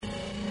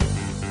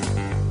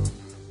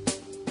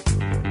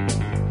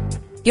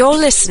You're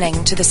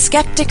listening to the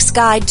Skeptics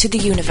Guide to the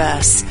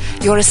Universe,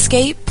 your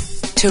escape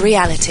to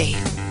reality.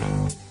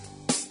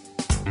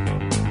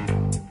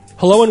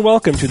 Hello and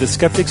welcome to the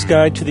Skeptics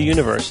Guide to the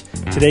Universe.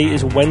 Today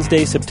is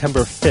Wednesday,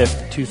 September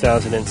 5th,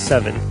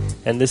 2007,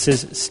 and this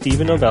is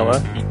Stephen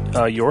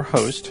Novella, your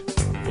host.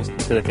 Let me say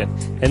that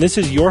again. And this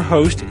is your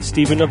host,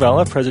 Stephen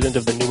Novella, president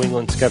of the New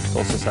England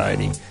Skeptical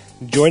Society.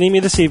 Joining me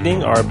this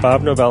evening are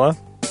Bob Novella.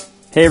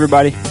 Hey,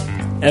 everybody.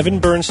 Evan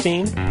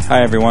Bernstein.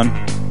 Hi, everyone.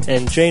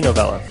 And Jay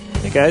Novella.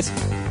 Hey, guys.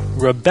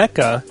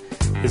 Rebecca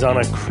is on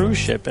a cruise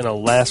ship in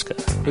Alaska.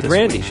 With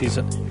Randy. She's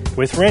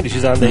with Randy.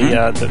 She's on the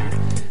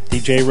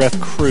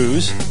JREF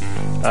cruise.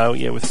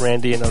 With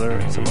Randy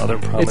and some other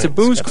prominent It's a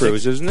booze skeptics.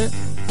 Cruise, isn't it?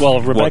 Well,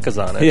 Rebecca's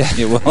on it.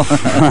 Yeah, well,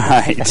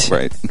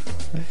 Right.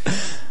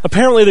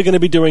 Apparently, they're going to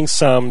be doing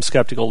some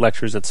skeptical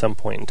lectures at some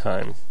point in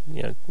time,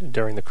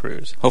 during the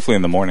cruise. Hopefully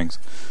in the mornings.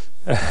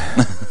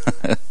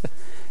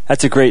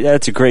 That's a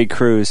great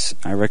cruise.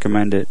 I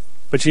recommend it.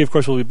 But she, of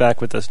course, will be back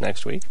with us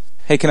next week.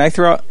 Hey, can I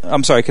throw out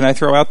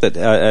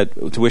that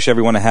to wish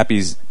everyone a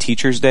happy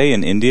Teachers' Day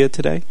in India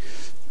today?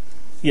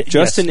 Yeah,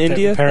 Just in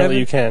India? Apparently, Evan?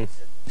 you can.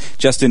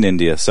 Just in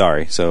India,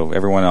 sorry. So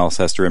everyone else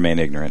has to remain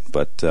ignorant.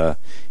 But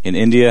in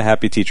India,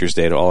 happy Teachers'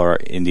 Day to all our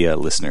India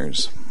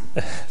listeners.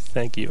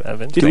 Thank you,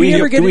 Evan. Did we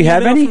ever get an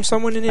have email any from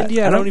someone in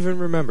India? I don't even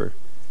remember.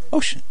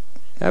 Oh, shit.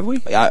 Have we?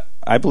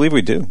 I believe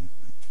we do.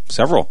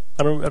 Several.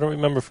 I don't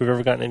remember if we've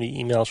ever gotten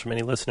any emails from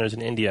any listeners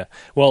in India.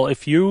 Well,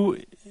 if you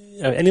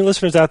any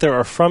listeners out there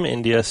are from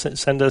India,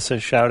 send us a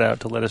shout out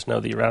to let us know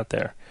that you're out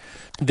there.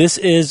 This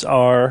is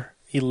our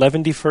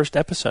 111st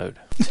episode.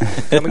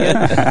 Come again?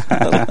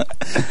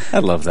 I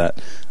love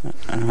that.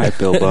 Hi,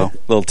 Bilbo.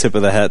 Little tip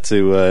of the hat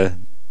to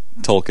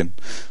Tolkien.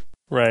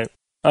 Right.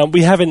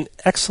 We have an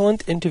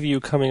excellent interview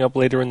coming up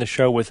later in the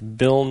show with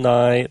Bill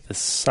Nye, the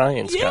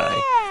Science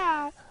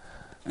Guy.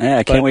 Yeah,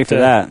 I can't wait for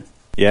that.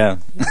 Yeah.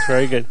 That's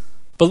very good.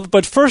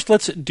 But first,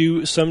 let's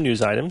do some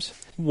news items.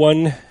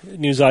 One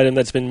news item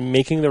that's been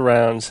making the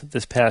rounds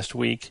this past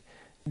week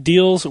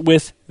deals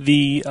with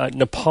the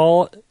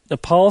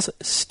Nepal's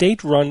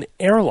state-run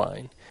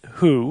airline,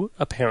 who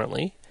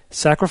apparently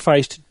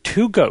sacrificed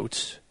 2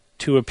 goats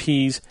to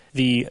appease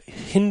the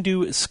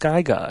Hindu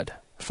sky god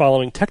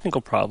following technical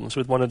problems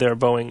with one of their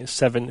Boeing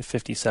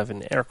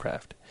 757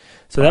 aircraft.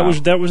 So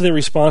that was their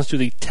response to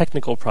the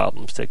technical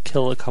problems, to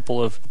kill a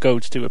couple of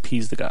goats to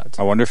appease the gods.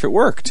 I wonder if it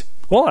worked.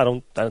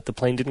 Well, the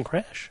plane didn't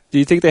crash. Do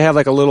you think they have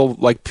like a little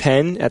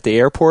pen at the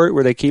airport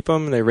where they keep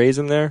them and they raise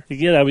them there?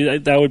 Yeah,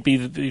 that would be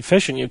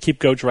efficient. You keep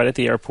goats right at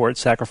the airport,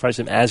 sacrifice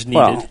them as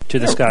needed to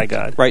the sky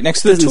god. Right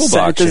next to the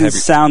toolbox. It doesn't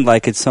sound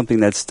like it's something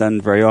that's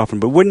done very often.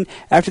 But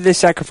after they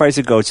sacrifice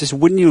the goats,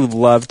 wouldn't you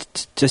love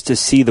just to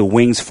see the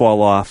wings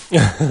fall off?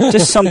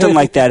 Just something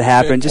like that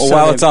happen. Just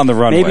while it's on the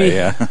runway, maybe,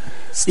 yeah.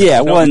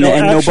 Yeah, well, and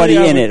actually, nobody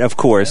in it, of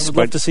course. I would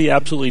love to see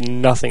absolutely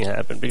nothing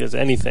happen, because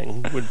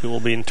anything will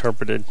be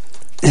interpreted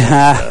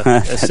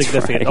as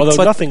significant. Right. Although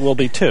but nothing will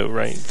be too,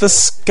 right? The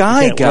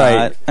sky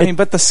god. Right.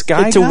 But the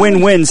sky it's god? a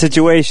win-win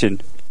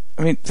situation.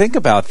 Think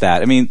about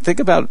that. Think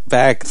about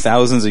back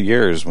thousands of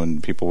years when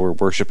people were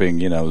worshiping,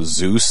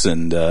 Zeus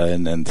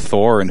and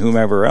Thor and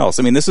whomever else.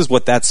 This is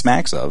what that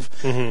smacks of.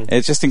 Mm-hmm.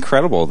 It's just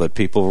incredible that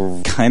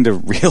people kind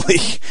of really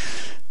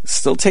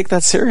still take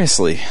that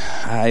seriously.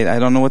 I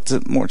don't know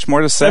much more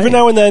to say. Every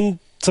now and then,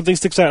 something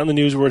sticks out in the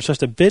news where it's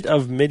just a bit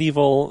of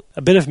medieval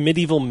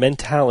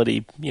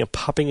mentality,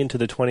 popping into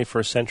the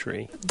 21st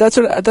century. That's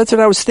what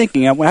I was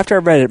thinking. After I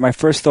read it, my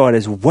first thought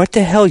is, what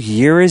the hell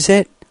year is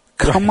it?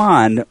 Come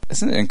on.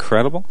 Isn't it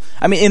incredible?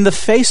 In the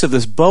face of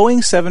this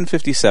Boeing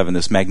 757,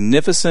 this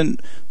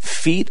magnificent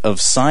feat of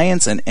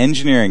science and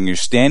engineering, you're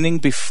standing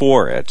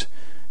before it.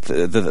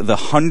 The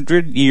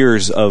 100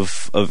 years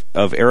of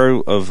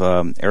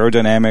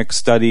aerodynamic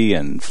study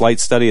and flight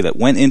study that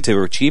went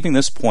into achieving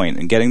this point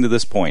and getting to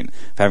this point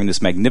of having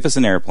this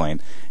magnificent airplane,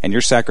 and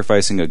you're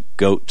sacrificing a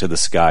goat to the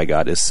sky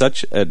god is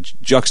such a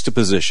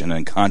juxtaposition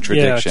and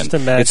contradiction. Yeah, just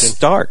imagine. It's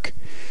stark.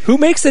 Who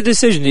makes the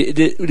decision?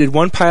 Did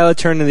one pilot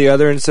turn to the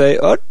other and say,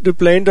 "Oh, the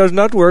plane does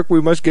not work. We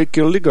must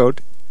kill the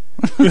goat"?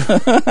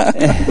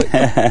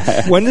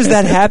 When does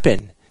that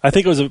happen? I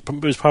think it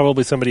was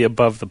probably somebody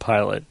above the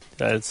pilot.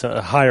 It's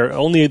higher.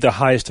 Only the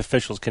highest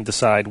officials can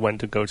decide when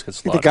to goats get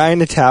slaughtered. The guy in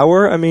the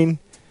tower?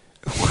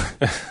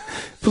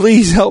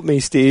 Please help me,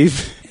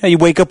 Steve. You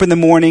wake up in the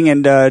morning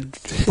and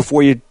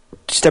before you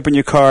step in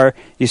your car,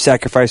 you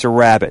sacrifice a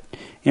rabbit.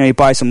 You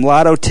buy some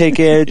lotto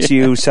tickets,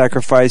 you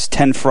sacrifice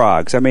 10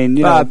 frogs.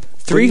 Bob,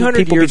 300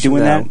 people years be doing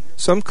from now, that?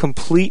 some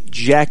complete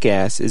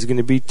jackass is going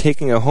to be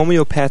taking a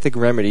homeopathic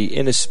remedy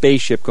in a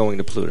spaceship going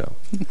to Pluto.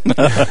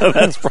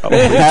 That's probably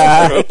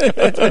true.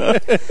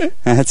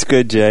 That's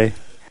good, Jay.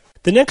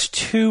 The next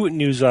 2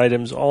 news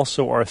items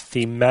also are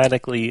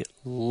thematically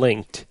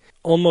linked,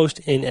 almost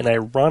in an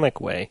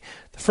ironic way.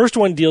 The first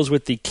one deals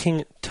with the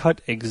King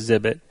Tut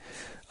exhibit.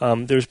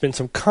 There's been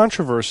some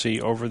controversy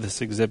over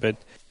this exhibit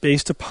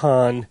based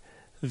upon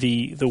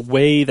the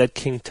way that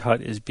King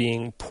Tut is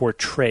being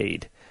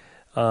portrayed.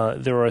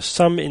 There are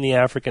some in the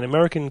African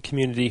American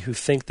community who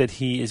think that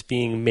he is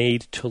being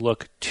made to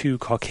look too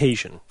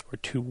Caucasian or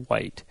too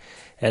white,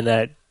 and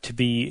that to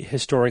be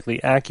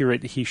historically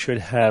accurate, he should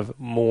have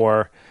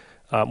more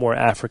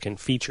African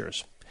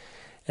features.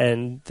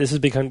 And this has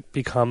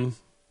become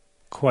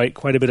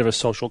quite a bit of a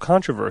social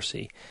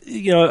controversy.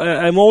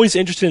 I'm always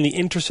interested in the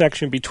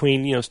intersection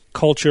between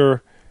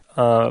culture,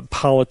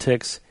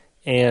 politics,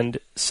 and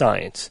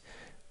science.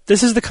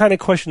 This is the kind of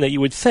question that you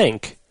would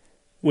think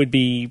would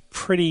be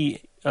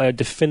pretty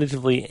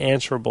definitively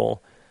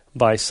answerable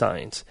by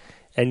science,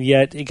 and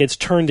yet it gets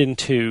turned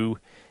into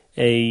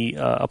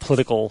a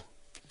political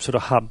sort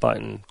of hot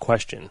button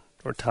question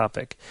or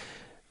topic.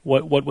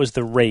 What was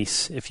the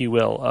race, if you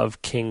will,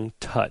 of King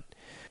Tut?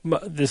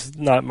 This is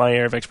not my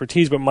area of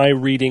expertise, but my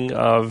reading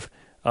of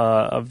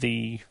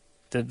the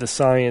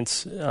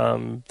science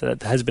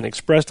that has been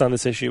expressed on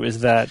this issue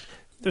is that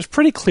there's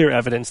pretty clear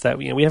evidence that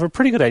we have a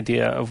pretty good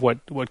idea of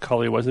what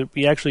color he was.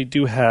 We actually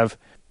do have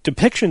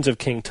depictions of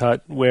King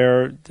Tut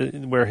where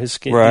his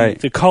skin, right,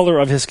 the color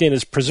of his skin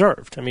is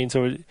preserved. I mean,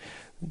 so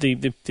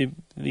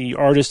the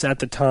artist at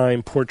the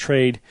time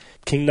portrayed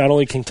not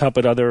only King Tut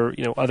but other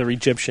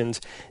Egyptians,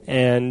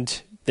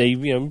 and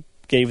they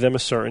gave them a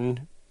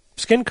certain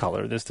skin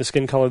color. The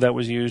skin color that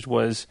was used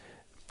was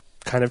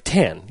kind of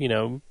tan,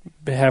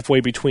 halfway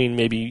between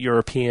maybe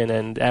European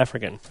and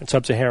African, and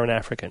sub-Saharan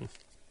African.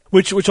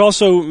 Which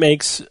also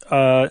makes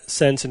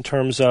sense in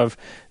terms of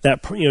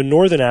that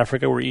northern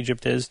Africa, where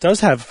Egypt is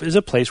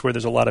a place where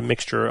there's a lot of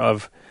mixture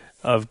of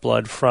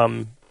blood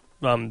from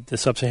the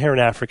sub-Saharan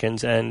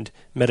Africans and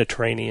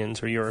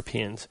Mediterraneans or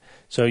Europeans.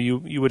 So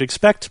you would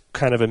expect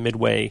kind of a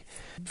midway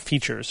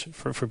features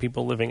for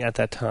people living at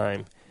that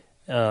time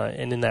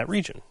and in that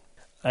region.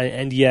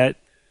 And yet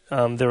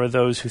there are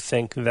those who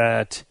think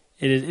that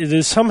it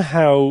is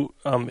somehow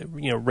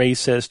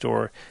racist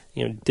or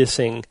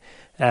dissing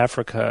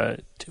Africa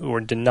or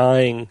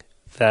denying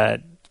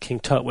that King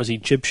Tut was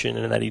Egyptian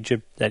and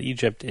that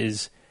Egypt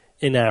is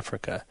in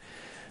Africa.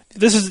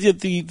 This is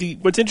the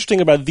what's interesting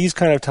about these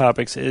kind of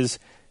topics is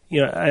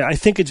I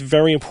think it's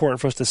very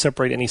important for us to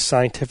separate any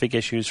scientific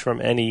issues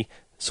from any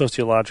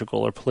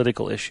sociological or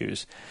political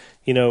issues.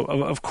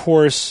 Of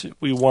course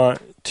we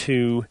want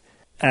to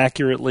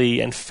accurately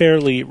and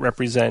fairly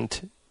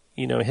represent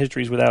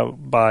histories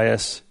without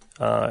bias,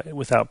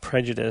 without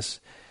prejudice,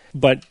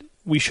 but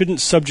we shouldn't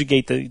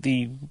subjugate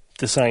the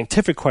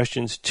scientific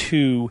questions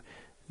to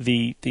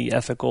the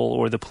ethical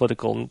or the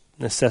political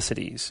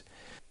necessities.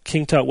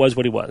 King Tut was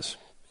what he was,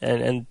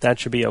 and that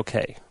should be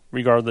okay,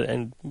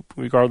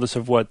 regardless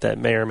of what that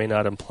may or may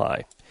not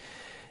imply.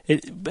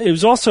 It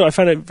was also, I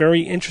found it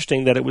very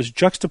interesting that it was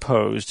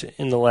juxtaposed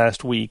in the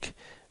last week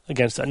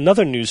against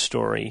another news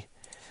story.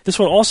 This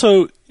one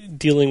also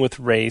dealing with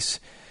race.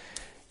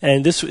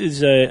 And this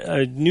is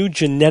a new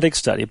genetic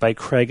study by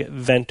Craig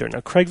Venter. Now,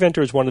 Craig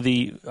Venter is one of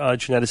the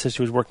geneticists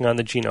who was working on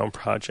the Genome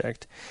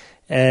Project.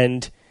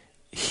 And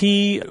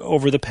he,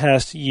 over the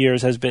past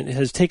years,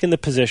 has taken the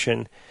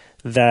position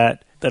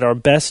that our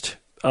best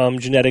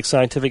genetic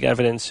scientific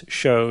evidence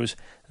shows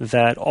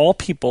that all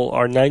people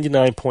are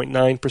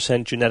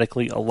 99.9%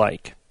 genetically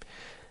alike.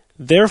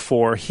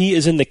 Therefore, he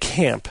is in the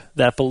camp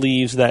that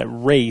believes that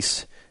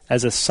race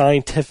as a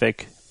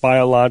scientific,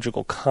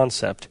 biological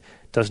concept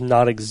does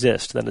not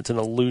exist, that it's an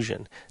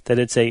illusion, that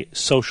it's a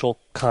social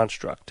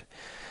construct.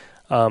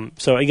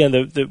 So again,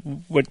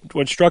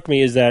 what struck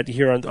me is that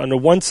here on the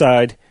one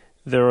side,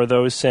 there are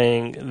those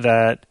saying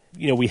that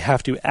we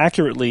have to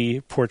accurately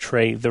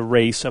portray the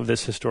race of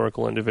this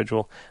historical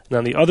individual, and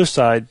on the other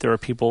side, there are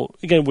people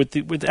again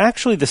with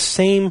actually the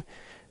same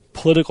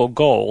political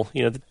goal,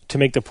 to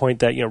make the point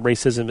that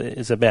racism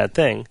is a bad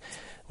thing,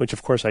 which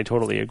of course I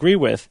totally agree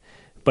with.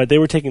 But they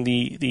were taking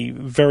the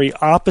very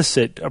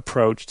opposite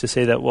approach to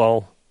say that,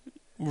 well,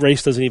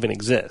 race doesn't even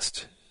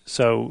exist.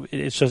 So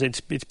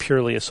it's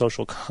purely a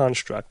social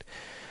construct.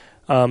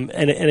 And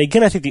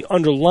again, I think the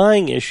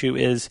underlying issue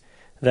is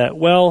that,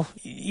 well,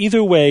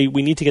 either way,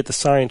 we need to get the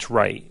science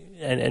right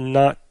and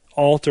not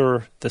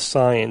alter the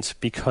science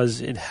because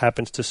it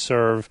happens to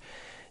serve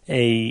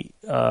a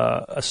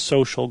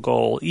social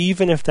goal,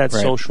 even if that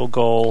social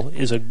goal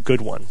is a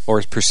good one. Or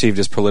is perceived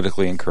as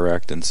politically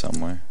incorrect in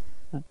some way.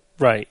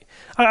 Right.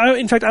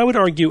 In fact, I would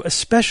argue,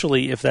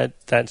 especially if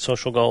that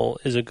social goal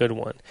is a good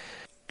one.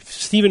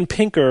 Steven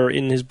Pinker,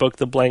 in his book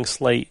 *The Blank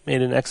Slate*,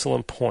 made an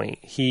excellent point.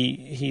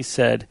 He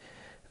said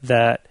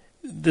that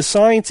the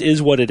science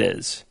is what it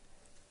is,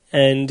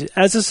 and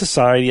as a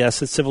society,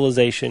 as a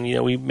civilization,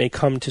 we may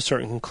come to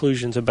certain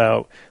conclusions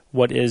about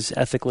what is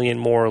ethically and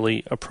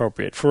morally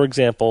appropriate. For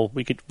example,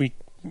 we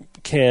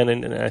can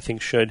and I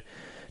think should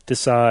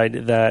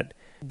decide that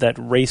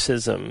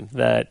racism,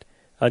 that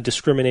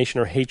discrimination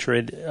or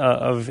hatred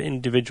of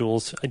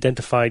individuals,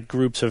 identified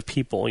groups of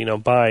people,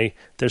 by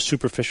their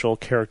superficial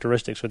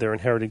characteristics or their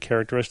inherited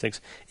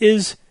characteristics,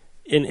 is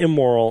an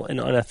immoral and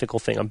unethical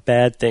thing, a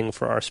bad thing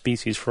for our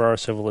species, for our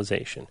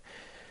civilization.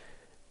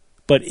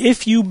 But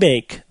if you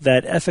make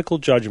that ethical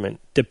judgment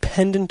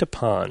dependent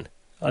upon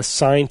a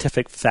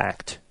scientific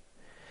fact,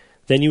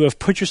 then you have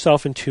put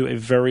yourself into a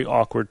very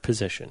awkward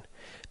position.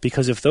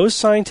 Because if those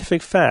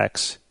scientific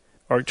facts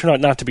turn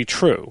out not to be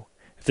true,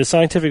 if the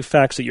scientific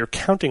facts that you're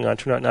counting on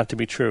turn out not to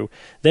be true,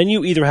 then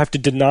you either have to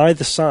deny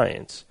the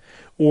science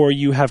or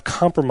you have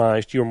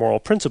compromised your moral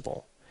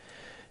principle.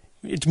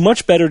 It's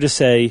much better to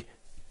say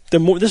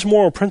this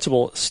moral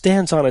principle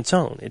stands on its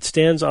own. It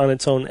stands on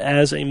its own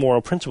as a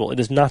moral principle. It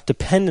is not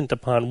dependent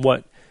upon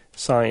what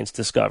science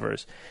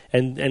discovers.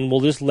 And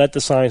we'll just let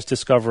the science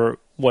discover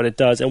what it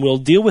does, and we'll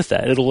deal with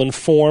that. It'll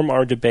inform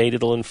our debate.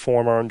 It'll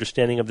inform our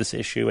understanding of this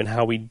issue and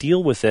how we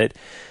deal with it.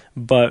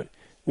 But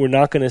we're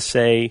not going to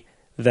say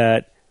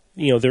that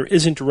there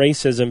isn't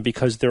racism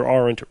because there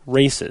aren't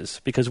races.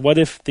 Because what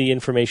if the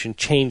information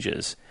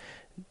changes?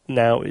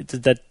 Now,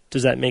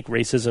 does that make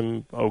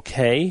racism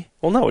okay?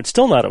 Well, no, it's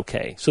still not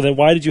okay. So then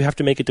why did you have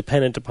to make it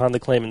dependent upon the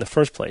claim in the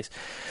first place?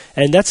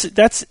 And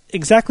that's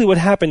exactly what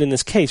happened in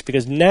this case,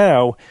 because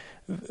now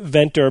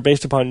Venter,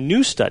 based upon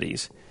new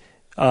studies,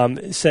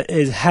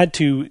 has had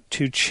to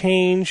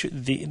change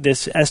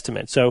this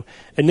estimate. So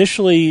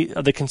initially,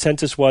 the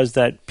consensus was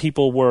that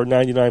people were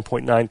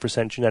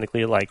 99.9%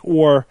 genetically alike,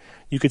 or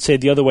you could say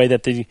the other way,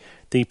 that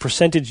the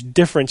percentage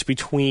difference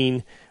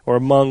between or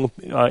among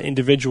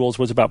individuals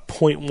was about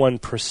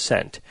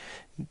 0.1%.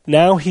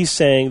 Now he's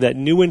saying that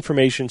new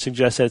information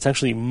suggests that it's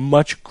actually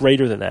much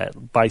greater than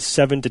that, by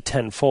 7 to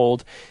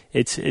 10-fold.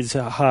 It's as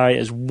high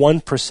as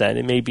 1%.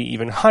 It may be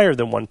even higher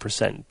than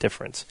 1%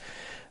 difference.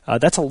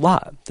 That's a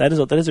lot. That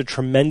is a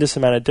tremendous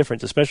amount of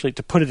difference, especially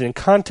to put it in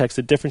context.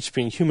 The difference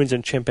between humans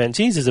and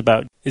chimpanzees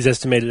is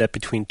estimated at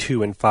between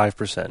 2 and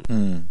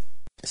 5%.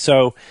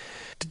 So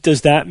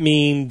does that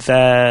mean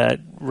that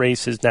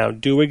races now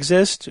do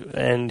exist?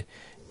 And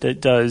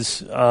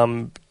does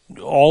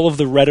all of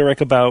the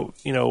rhetoric about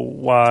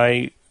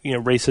why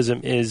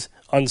racism is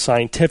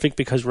unscientific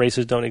because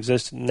races don't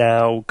exist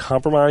now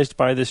compromised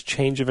by this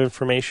change of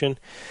information?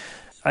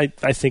 I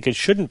think it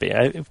shouldn't be.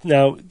 I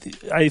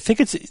think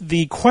it's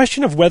the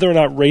question of whether or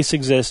not race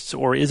exists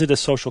or is it a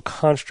social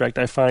construct.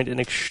 I find an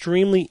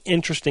extremely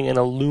interesting and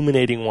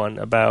illuminating one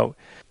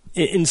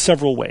in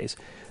several ways.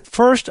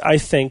 First, I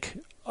think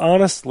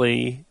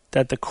honestly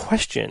that the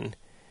question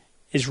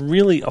is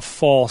really a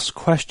false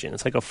question.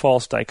 It's like a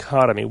false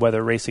dichotomy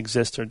whether race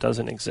exists or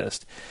doesn't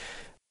exist.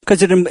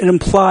 Because it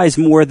implies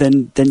more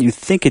than you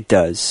think it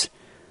does.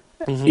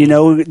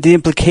 Mm-hmm. The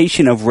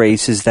implication of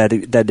race is that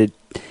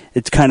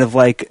it's kind of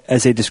like,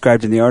 as they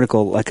described in the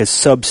article, like a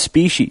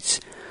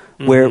subspecies.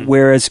 Mm-hmm.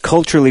 Whereas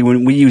culturally,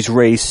 when we use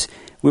race,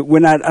 we're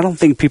not. I don't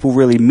think people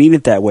really mean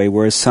it that way.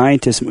 Whereas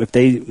scientists, when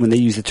they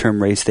use the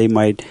term race, they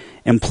might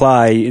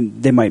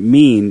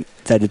mean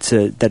that it's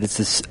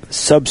a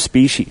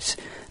subspecies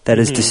that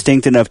is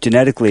distinct enough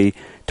genetically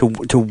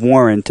to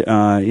warrant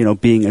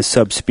being a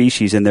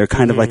subspecies, and they're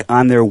kind of like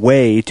on their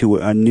way to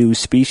a new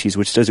species,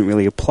 which doesn't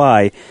really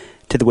apply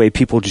to the way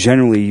people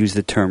generally use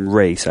the term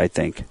race, I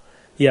think.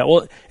 Yeah,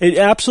 well, it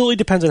absolutely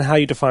depends on how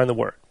you define the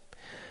word.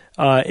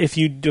 If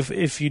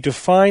you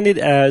define it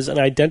as an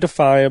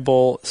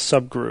identifiable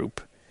subgroup,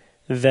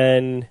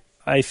 then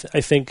I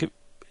think,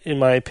 in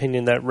my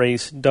opinion, that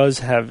race does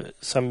have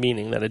some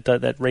meaning,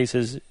 that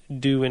races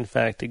do in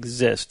fact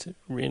exist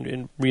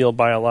in real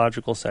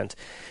biological sense.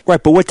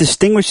 Right, but what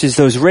distinguishes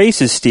those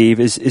races, Steve,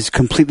 is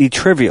completely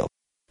trivial.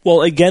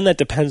 Well, again, that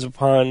depends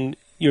upon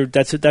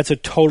that's a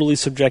totally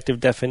subjective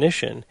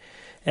definition,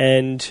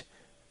 and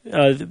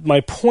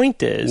my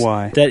point is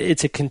that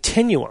it's a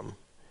continuum,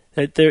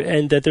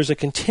 that there's a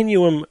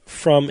continuum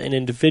from an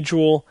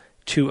individual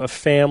to a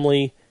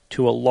family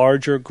to a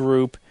larger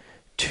group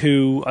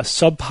to a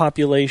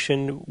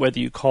subpopulation, whether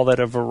you call that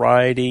a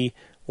variety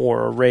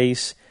or a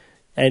race,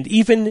 and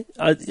even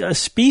a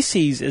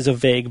species is a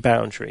vague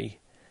boundary.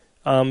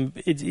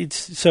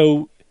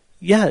 The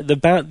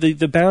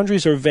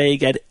boundaries are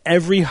vague at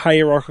every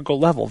hierarchical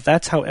level.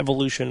 That's how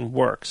evolution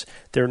works.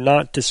 They're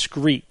not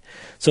discrete.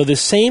 So the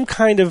same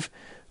kind of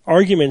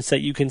arguments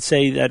that you can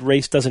say that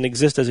race doesn't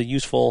exist as a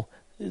useful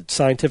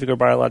scientific or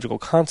biological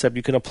concept,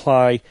 you can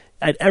apply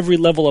at every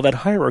level of that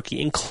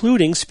hierarchy,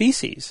 including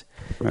species.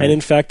 Right. And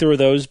in fact, there are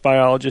those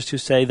biologists who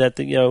say that,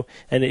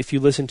 and if you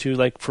listen to,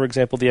 like, for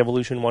example, the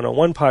Evolution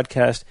 101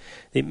 podcast,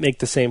 they make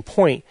the same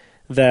point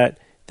that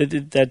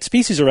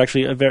species are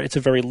actually it's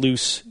a very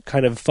loose,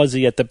 kind of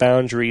fuzzy at the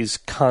boundaries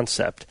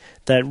concept,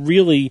 that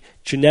really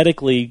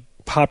genetically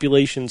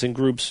populations and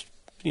groups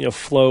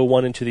flow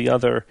one into the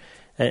other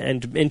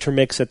and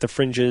intermix at the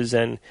fringes,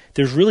 and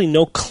there's really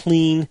no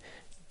clean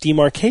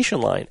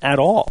demarcation line at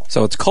all.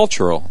 So it's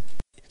cultural.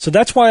 So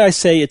that's why I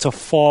say it's a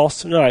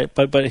false. No,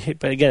 but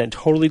again, it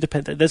totally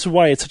depends. This is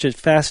why it's such a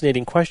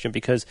fascinating question,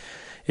 because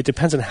it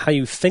depends on how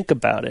you think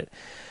about it.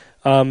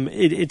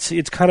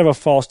 It's kind of a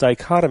false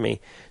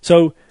dichotomy.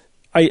 So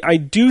I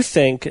do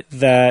think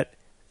that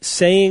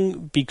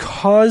saying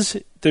because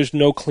there's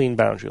no clean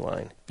boundary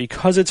line,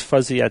 because it's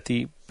fuzzy at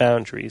the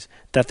boundaries,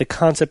 that the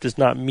concept is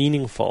not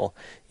meaningful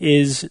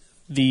is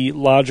the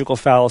logical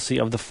fallacy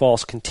of the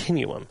false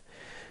continuum,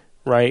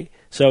 right?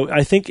 So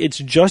I think it's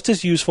just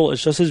as useful,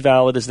 it's just as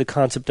valid as the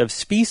concept of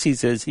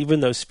species is,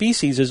 even though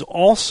species is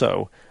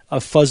also a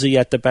fuzzy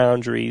at the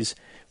boundaries,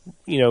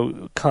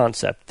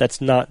 concept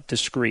that's not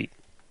discrete.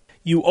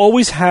 You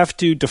always have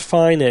to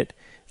define it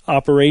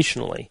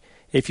operationally.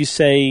 If you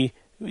say,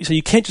 so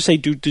you can't just say,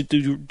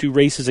 do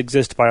races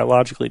exist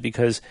biologically,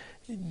 because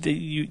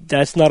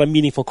that's not a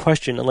meaningful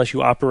question unless you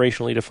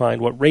operationally define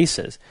what race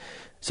is.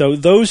 So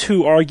those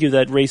who argue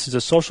that race is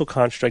a social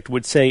construct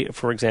would say,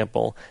 for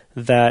example,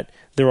 that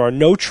there are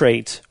no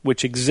traits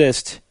which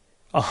exist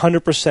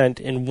 100%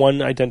 in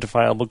one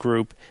identifiable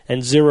group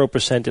and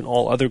 0% in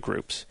all other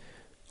groups.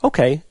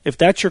 Okay, if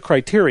that's your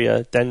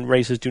criteria, then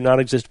races do not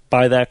exist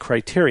by that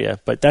criteria,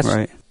 but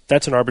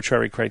that's an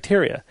arbitrary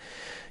criteria.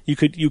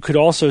 You could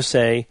also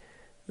say,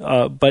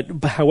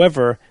 but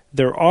however,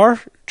 there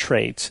are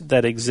traits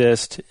that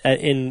exist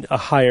in a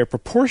higher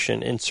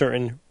proportion in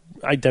certain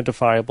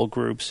identifiable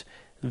groups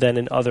than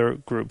in other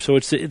groups. So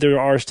there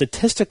are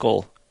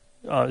statistical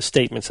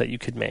statements that you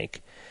could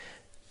make.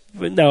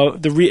 But now,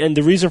 the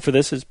reason for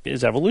this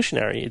is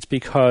evolutionary. It's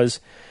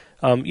because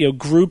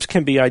groups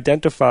can be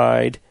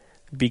identified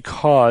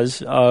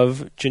because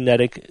of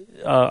genetic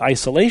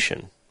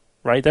isolation,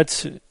 right?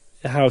 That's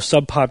how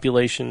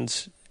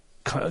subpopulations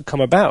come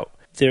about.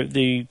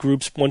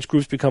 Once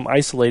groups become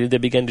isolated, they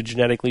begin to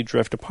genetically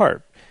drift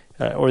apart,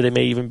 or they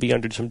may even be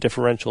under some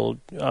differential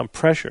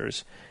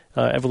pressures,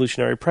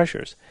 evolutionary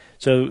pressures.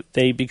 So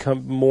they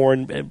become more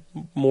and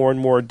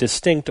more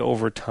distinct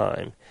over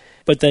time.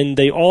 But then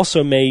they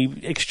also may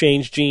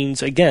exchange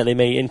genes again. They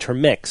may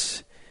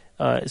intermix.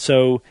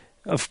 So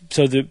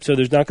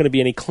there's not going to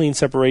be any clean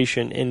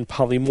separation in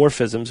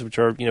polymorphisms, which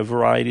are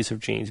varieties of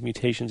genes,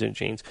 mutations in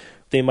genes.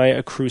 They might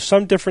accrue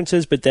some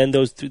differences, but then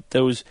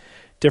those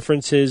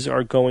differences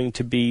are going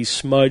to be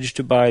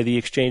smudged by the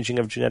exchanging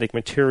of genetic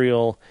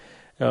material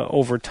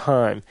over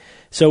time.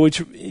 So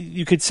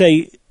you could,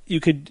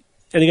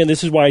 and again,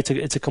 this is why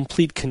it's a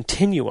complete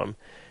continuum.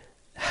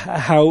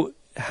 How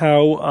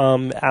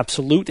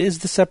absolute is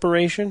the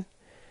separation,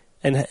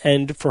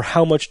 and for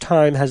how much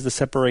time has the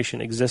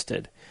separation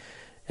existed?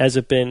 Has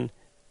it been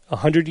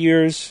 100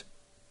 years,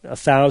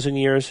 1,000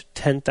 years,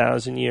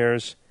 10,000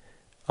 years,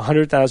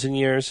 100,000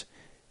 years?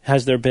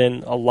 Has there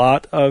been a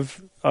lot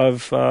of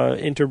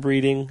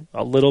interbreeding,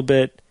 a little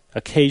bit,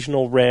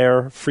 occasional,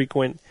 rare,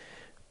 frequent?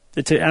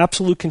 It's an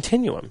absolute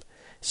continuum.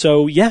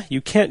 So,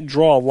 you can't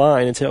draw a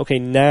line and say, okay,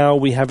 now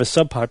we have a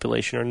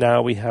subpopulation or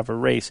now we have a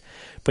race.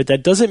 But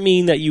that doesn't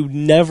mean that you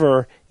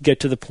never get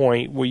to the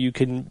point where you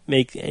can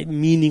make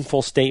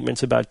meaningful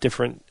statements about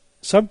different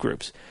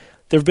subgroups.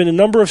 There have been a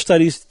number of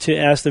studies to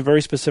ask the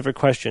very specific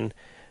question.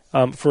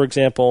 For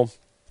example,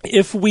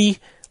 if we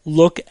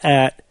look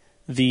at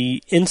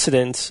the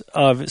incidence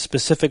of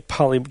specific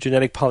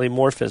genetic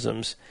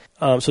polymorphisms,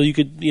 so you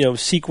could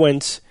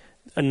sequence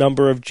a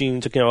number of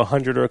genes,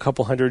 100 or a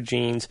couple hundred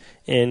genes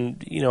in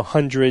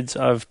hundreds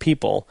of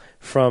people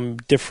from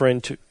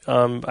different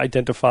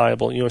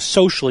identifiable,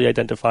 socially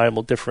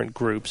identifiable different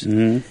groups,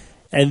 and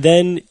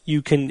then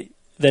you can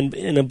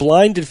in a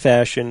blinded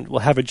fashion will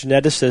have a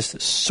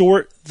geneticist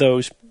sort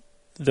those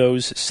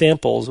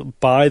samples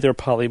by their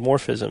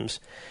polymorphisms,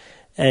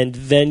 and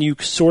then you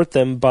sort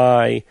them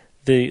by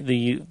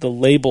the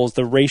labels,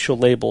 the racial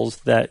labels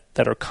that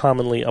are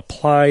commonly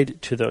applied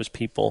to those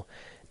people,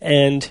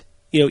 and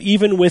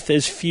even with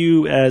as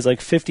few as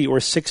like 50 or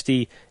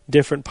 60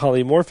 different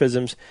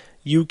polymorphisms,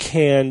 you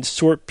can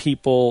sort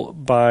people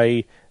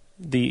by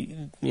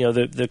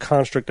the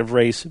construct of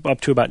race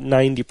up to about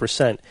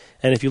 90%.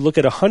 And if you look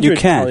at 100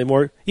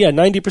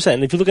 90%.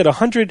 And if you look at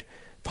 100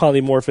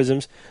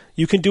 polymorphisms,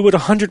 you can do it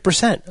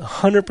 100%.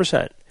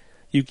 100%.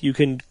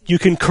 You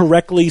can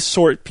correctly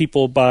sort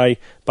people by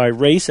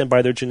race and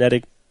by their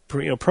genetic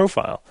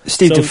profile.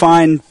 Steve,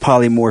 define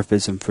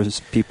polymorphism for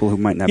people who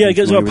might not be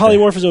familiar with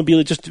polymorphism would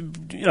be just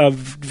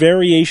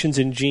variations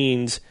in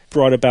genes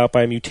brought about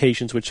by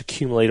mutations which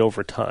accumulate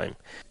over time.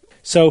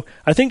 So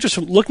I think just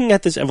looking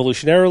at this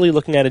evolutionarily,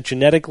 looking at it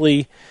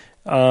genetically,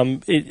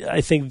 I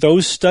think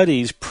those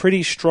studies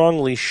pretty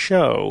strongly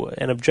show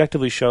and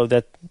objectively show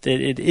that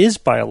it is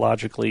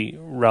biologically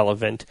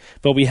relevant,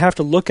 but we have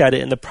to look at it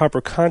in the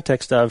proper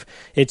context of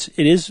it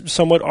is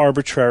somewhat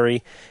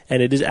arbitrary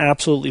and it is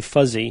absolutely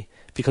fuzzy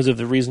because of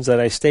the reasons that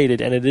I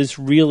stated, and it is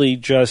really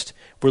just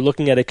we're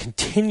looking at a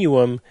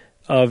continuum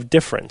of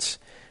difference.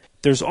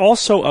 There's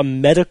also a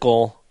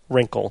medical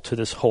wrinkle to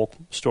this whole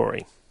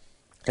story.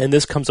 And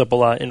this comes up a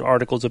lot in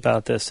articles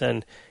about this,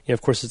 and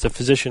of course, as a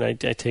physician, I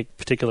take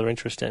particular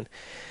interest in.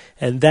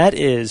 And that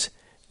is,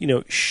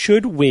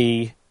 should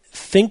we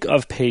think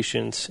of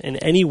patients in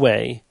any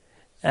way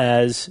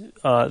as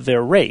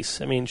their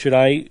race? I mean, should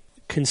I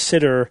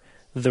consider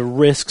the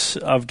risks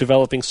of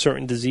developing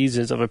certain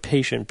diseases of a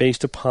patient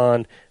based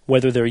upon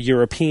whether they're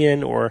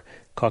European or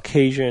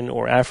Caucasian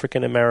or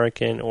African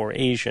American or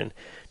Asian?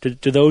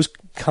 Do those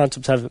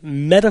concepts have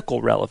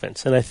medical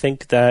relevance? And I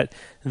think that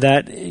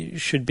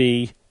should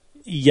be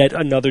yet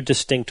another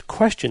distinct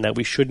question that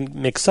we shouldn't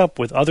mix up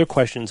with other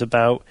questions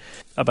about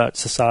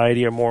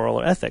society or moral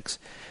or ethics.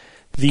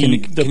 Can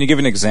you give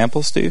an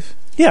example, Steve?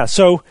 Yeah.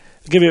 So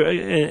give you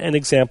an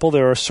example.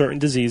 There are certain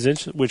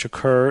diseases which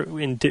occur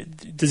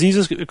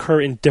diseases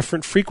occur in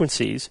different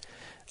frequencies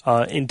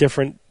in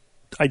different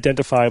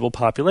identifiable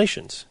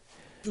populations.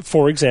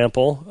 For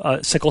example,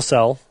 sickle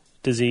cell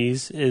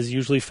disease is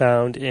usually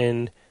found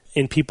in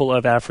people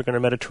of African or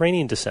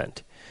Mediterranean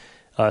descent.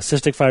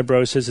 Cystic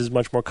fibrosis is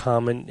much more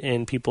common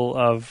in people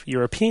of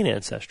European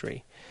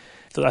ancestry.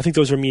 So I think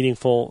those are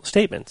meaningful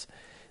statements.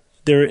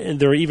 There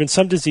are even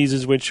some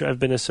diseases which have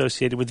been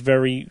associated with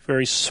very,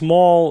 very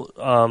small,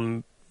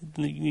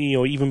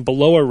 even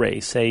below a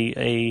race,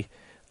 like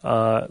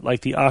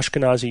the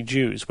Ashkenazi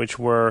Jews, which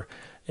were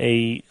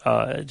a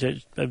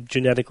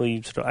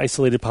genetically sort of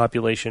isolated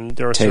population.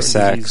 There are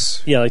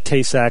Tay-Sachs. like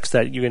Tay-Sachs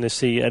that you're going to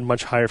see at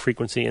much higher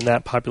frequency in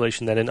that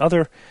population than in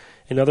other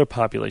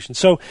populations.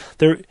 So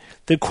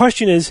the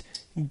question is,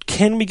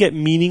 can we get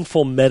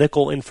meaningful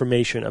medical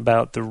information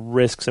about the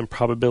risks and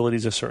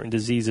probabilities of certain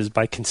diseases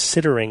by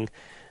considering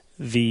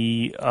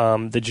the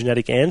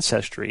genetic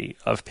ancestry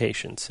of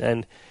patients?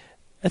 And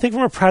I think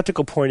from a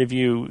practical point of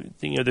view,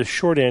 the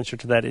short answer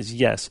to that is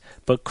yes.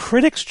 But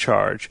critics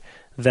charge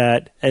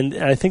that, and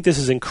I think this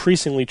is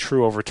increasingly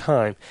true over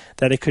time,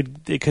 that it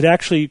could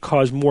actually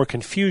cause more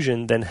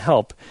confusion than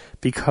help,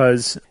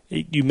 because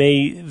you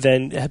may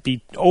then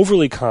be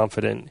overly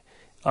confident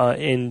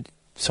in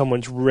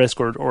someone's risk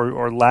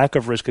or lack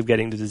of risk of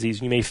getting the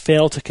disease. You may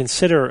fail to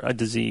consider a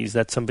disease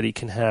that somebody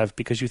can have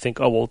because you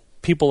think, oh, well,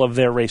 people of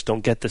their race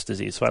don't get this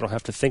disease, so I don't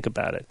have to think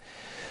about it.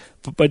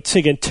 But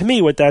again, to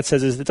me, what that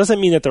says is it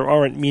doesn't mean that there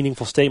aren't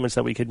meaningful statements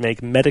that we could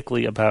make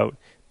medically about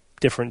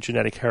different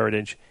genetic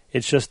heritage.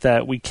 It's just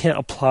that we can't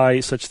apply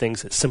such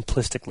things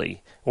simplistically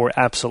or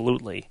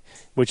absolutely,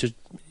 which is,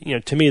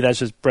 to me, that's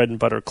just bread and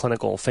butter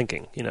clinical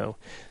thinking,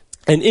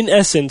 And in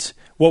essence,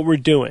 what we're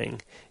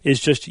doing is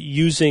just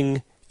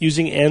using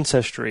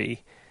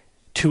ancestry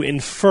to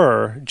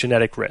infer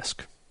genetic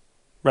risk,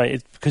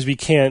 right? Because we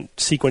can't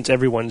sequence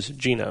everyone's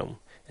genome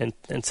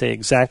and say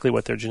exactly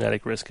what their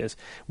genetic risk is.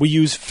 We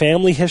use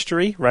family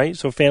history, right?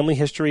 So family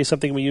history is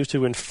something we use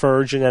to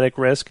infer genetic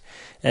risk,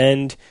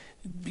 and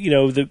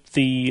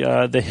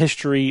the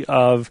history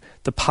of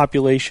the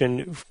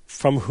population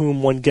from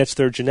whom one gets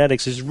their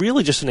genetics is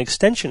really just an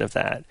extension of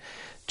that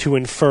to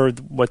infer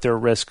what their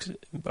risks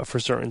for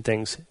certain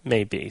things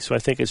may be. So I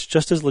think it's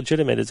just as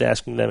legitimate as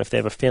asking them if they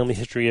have a family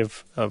history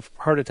of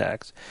heart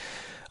attacks.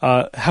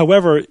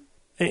 However,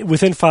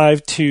 within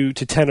 5 to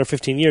 10 or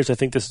 15 years, I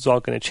think this is all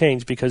going to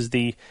change, because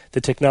the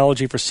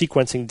technology for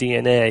sequencing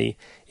DNA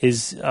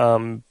is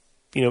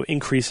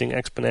increasing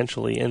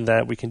exponentially, in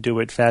that we can do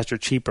it faster,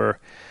 cheaper,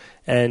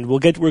 and we're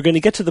going to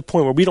get to the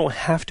point where we don't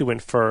have to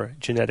infer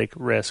genetic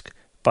risk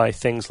by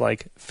things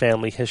like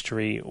family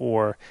history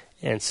or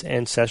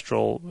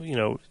ancestral,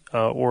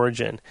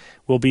 origin.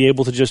 We'll be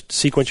able to just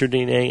sequence your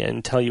DNA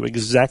and tell you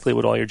exactly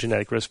what all your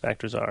genetic risk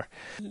factors are.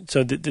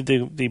 So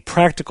the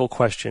practical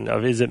question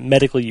of, is it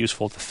medically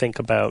useful to think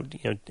about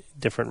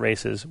different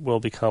races, will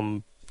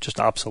become just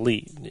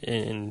obsolete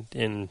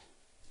in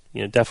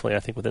definitely, I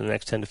think, within the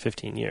next 10 to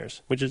 15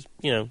 years, which is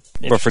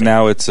But for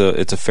now, it's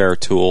a fair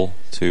tool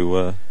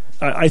to.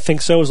 I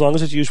think so, as long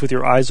as it's used with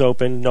your eyes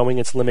open, knowing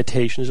its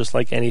limitations, just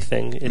like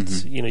anything.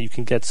 It's you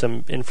can get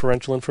some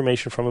inferential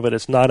information from it, but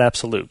it's not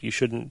absolute. You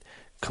shouldn't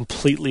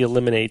completely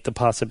eliminate the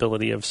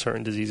possibility of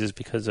certain diseases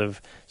because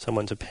of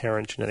someone's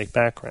apparent genetic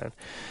background.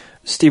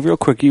 Steve, real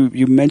quick,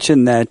 you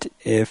mentioned that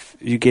if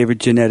you gave a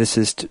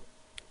geneticist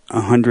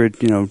 100,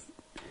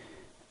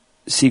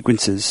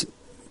 sequences,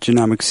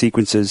 genomic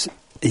sequences,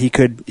 he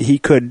could,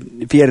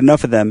 if he had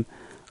enough of them,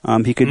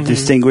 he could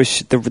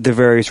distinguish the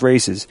various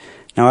races.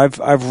 Now,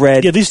 I've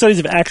read... Yeah, these studies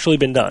have actually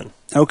been done.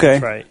 Okay.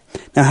 That's right.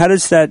 Now, how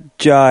does that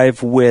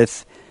jive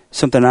with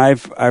something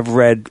I've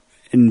read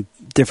in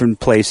different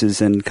places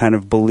and kind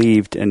of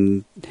believed,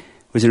 and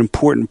was an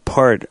important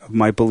part of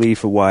my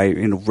belief of why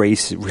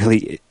race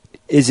really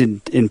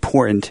isn't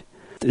important,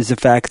 is the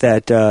fact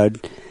that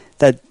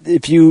that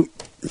if you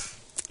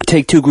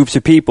take two groups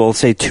of people,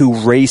 say two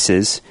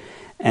races,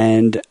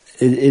 and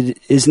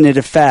isn't it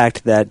a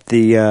fact that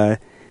the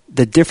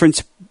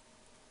difference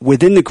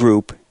within the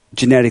group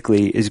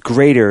genetically is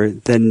greater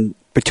than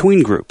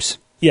between groups?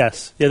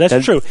 Yes. Yeah,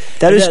 that's true.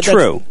 That is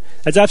true.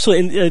 That's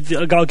absolutely.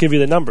 I'll give you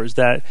the numbers.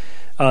 That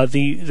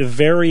the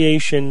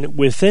variation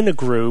within a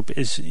group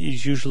is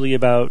usually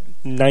about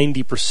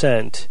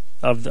 90%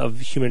 of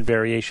human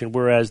variation,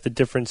 whereas the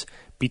difference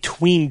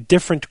between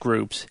different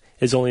groups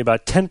is only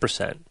about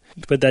 10%.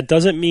 But that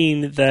doesn't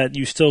mean that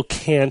you still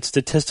can't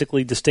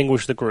statistically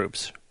distinguish the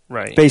groups,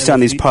 right? Based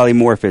on these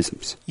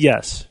polymorphisms.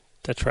 Yes,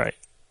 that's right.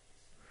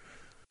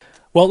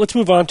 Well, let's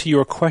move on to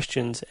your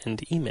questions and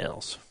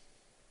emails.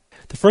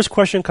 The first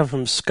question comes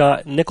from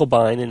Scott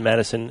Nickelbein in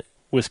Madison,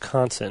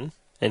 Wisconsin,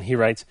 and he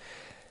writes,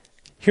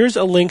 "Here's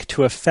a link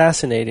to a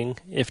fascinating,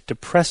 if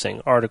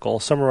depressing, article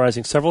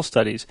summarizing several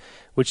studies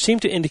which seem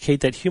to indicate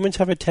that humans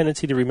have a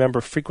tendency to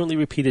remember frequently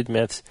repeated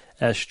myths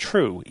as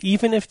true,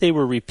 even if they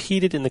were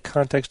repeated in the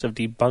context of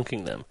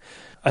debunking them.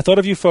 I thought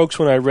of you folks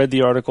when I read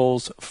the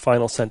article's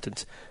final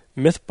sentence.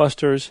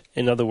 Mythbusters,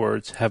 in other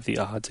words, have the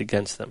odds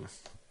against them."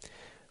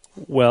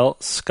 Well,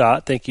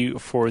 Scott, thank you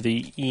for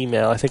the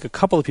email. I think a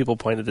couple of people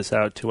pointed this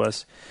out to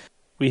us.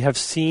 We have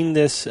seen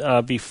this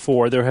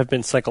before. There have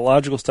been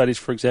psychological studies,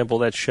 for example,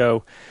 that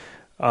show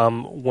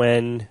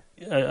when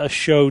a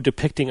show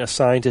depicting a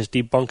scientist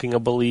debunking a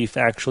belief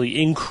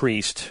actually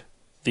increased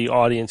the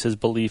audience's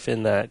belief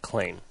in that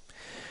claim.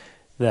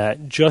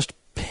 That just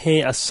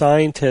pay a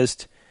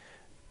scientist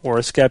or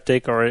a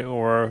skeptic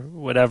or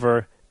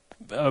whatever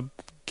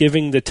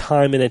giving the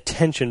time and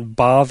attention,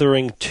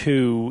 bothering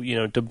to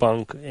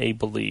debunk a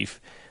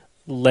belief,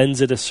 lends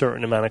it a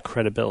certain amount of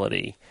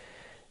credibility,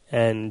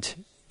 and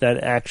that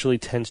actually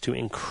tends to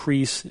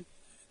increase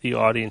the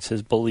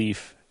audience's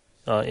belief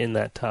in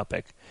that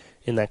topic,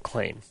 in that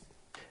claim.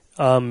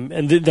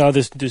 Now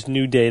there's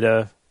new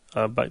data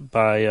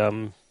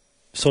by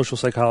social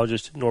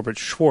psychologist Norbert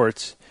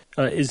Schwartz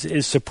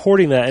is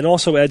supporting that, and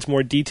also adds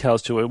more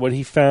details to it. What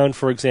he found,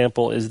 for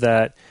example, is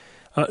that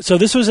so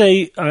this was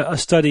a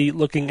study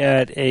looking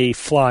at a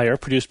flyer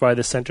produced by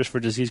the Centers for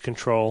Disease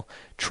Control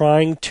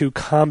trying to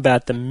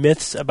combat the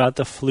myths about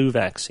the flu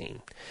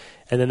vaccine.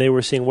 And then they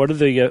were seeing what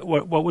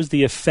was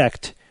the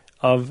effect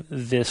of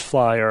this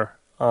flyer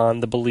on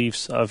the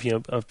beliefs of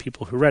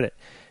people who read it.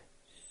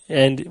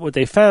 And what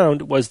they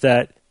found was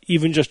that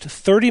even just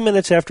 30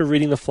 minutes after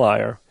reading the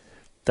flyer,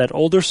 that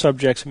older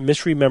subjects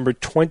misremembered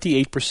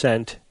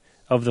 28%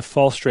 of the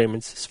false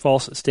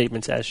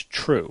statements as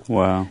true.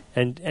 Wow.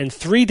 And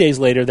 3 days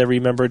later, they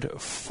remembered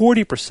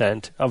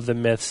 40% of the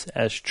myths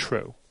as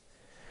true.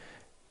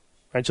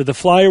 Right. So the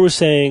flyer was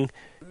saying,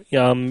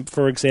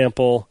 for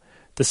example,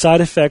 the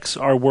side effects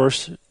are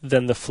worse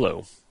than the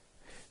flu.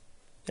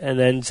 And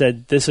then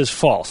said, this is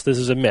false. This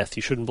is a myth.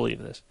 You shouldn't believe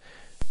this.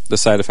 The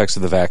side effects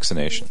of the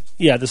vaccination.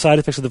 Yeah, the side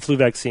effects of the flu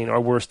vaccine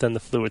are worse than the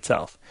flu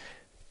itself.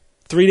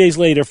 3 days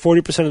later,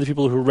 40% of the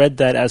people who read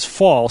that as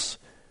false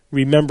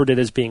remembered it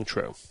as being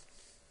true.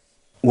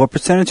 What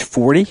percentage?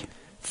 40?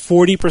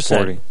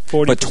 40%.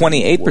 40%. But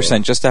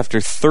 28% just after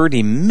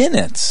 30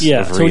 minutes.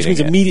 Yeah, of so which means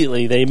reading it.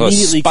 immediately they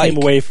came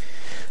away.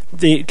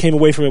 They came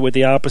away from it with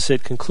the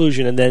opposite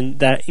conclusion, and then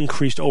that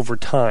increased over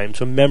time.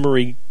 So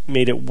memory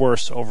made it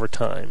worse over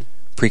time.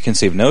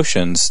 Preconceived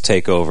notions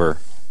take over.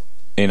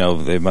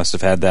 They must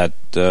have had that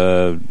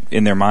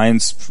in their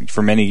minds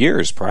for many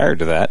years prior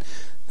to that.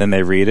 Then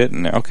they read it,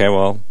 and okay,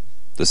 well,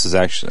 this is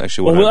actually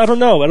what. Well, I don't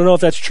know. I don't know if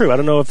that's true. I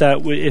don't know if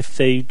if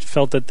they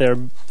felt that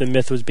the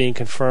myth was being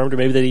confirmed, or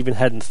maybe they even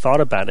hadn't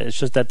thought about it. It's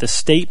just that the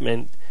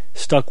statement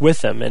stuck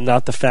with them, and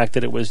not the fact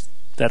that it was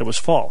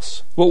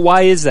false. Well,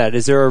 why is that?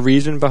 Is there a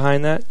reason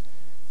behind that?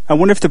 I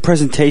wonder if the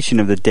presentation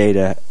of the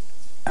data,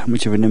 how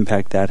much of an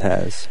impact that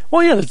has.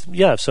 Well,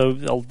 yeah. So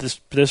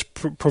this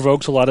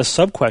provokes a lot of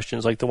sub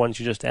questions, like the ones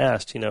you just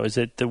asked. Is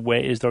it the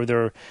way? Are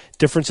there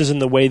differences in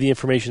the way the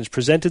information is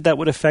presented that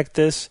would affect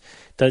this?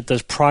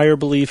 Does prior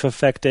belief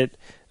affect it?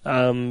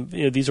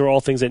 These are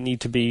all things that need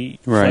to be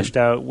fleshed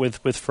out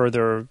with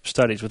further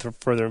studies, with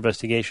further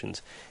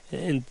investigations.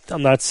 And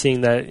I'm not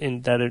seeing that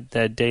in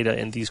that data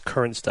in these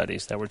current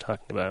studies that we're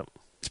talking about.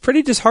 It's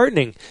pretty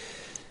disheartening.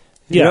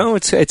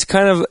 It's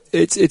kind of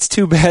it's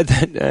too bad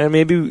that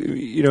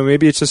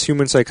maybe it's just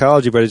human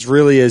psychology, but it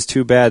really is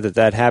too bad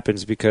that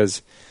happens,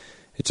 because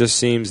it just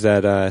seems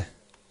that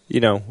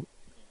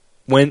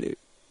when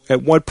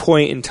at what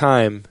point in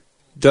time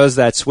does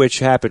that switch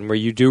happen where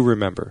you do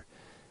remember?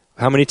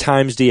 How many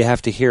times do you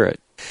have to hear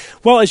it?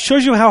 Well, it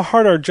shows you how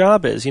hard our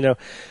job is.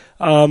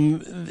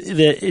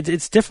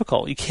 It's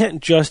difficult. You can't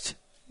just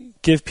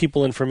give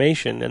people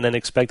information and then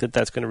expect that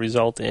that's going to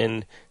result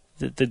in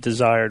the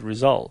desired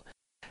result.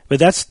 But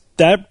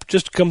that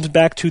just comes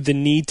back to the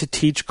need to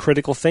teach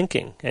critical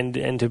thinking and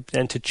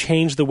to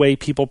change the way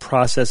people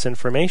process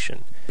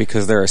information.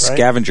 Because there are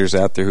scavengers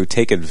out there who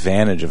take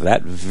advantage of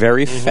that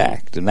very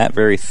fact and that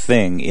very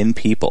thing in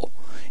people.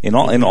 In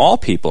all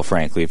people,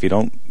 frankly, if you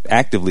don't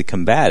actively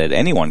combat it,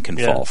 anyone can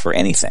fall for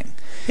anything.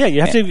 Yeah,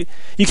 you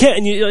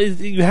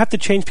have to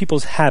change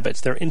people's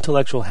habits, their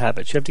intellectual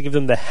habits. You have to give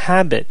them the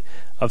habit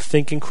of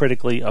thinking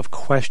critically, of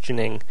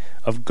questioning,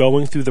 of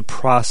going through the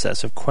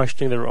process, of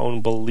questioning their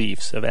own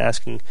beliefs, of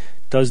asking,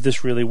 does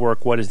this really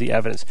work? What is the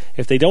evidence?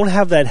 If they don't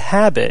have that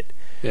habit,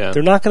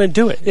 they're not going to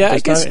do it. Yeah, I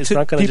guess it's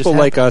not going to people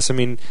like us,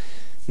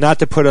 not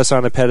to put us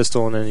on a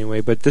pedestal in any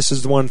way, but this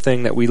is the one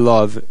thing that we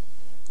love.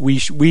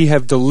 We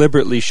have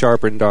deliberately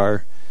sharpened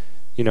our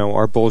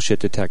bullshit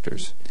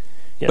detectors.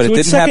 Yeah,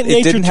 but so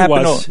it didn't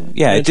happen.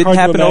 It didn't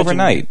happen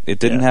overnight. It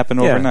didn't happen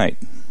overnight.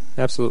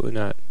 Absolutely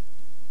not.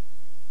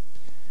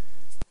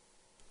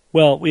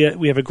 Well, we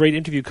have a great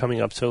interview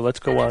coming up, so let's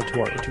go on to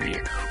our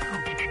interview.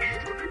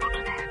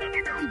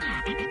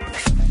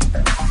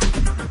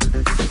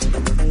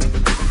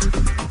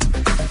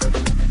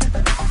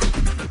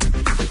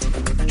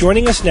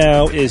 Joining us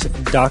now is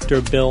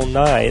Dr. Bill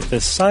Nye,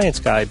 the science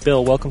guy.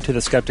 Bill, welcome to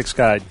the Skeptics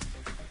Guide.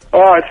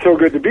 Oh, it's so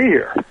good to be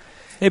here.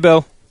 Hey,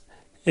 Bill.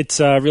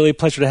 It's really a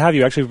pleasure to have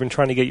you. Actually, we've been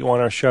trying to get you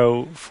on our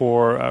show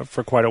for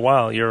quite a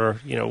while. You're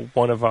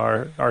one of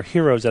our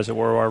heroes, as it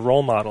were, our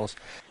role models.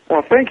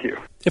 Well, thank you.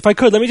 If I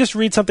could, let me just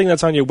read something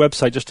that's on your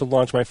website just to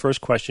launch my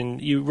first question.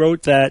 You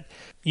wrote that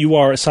you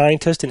are a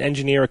scientist, an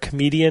engineer, a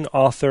comedian,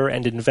 author,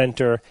 and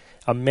inventor,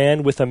 a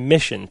man with a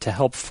mission to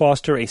help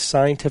foster a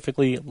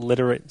scientifically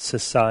literate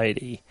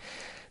society.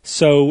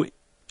 So,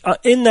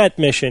 in that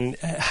mission,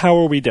 how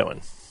are we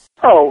doing?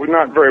 Oh,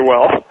 not very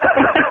well.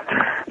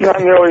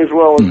 Not nearly as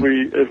well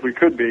as we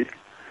could be.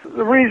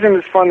 The reason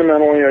is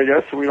fundamentally, I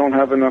guess, we don't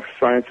have enough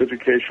science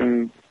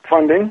education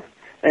funding.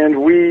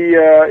 And we,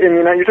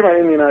 you're talking about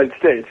in the United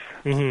States,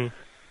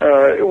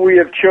 we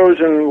have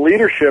chosen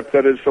leadership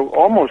that is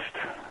almost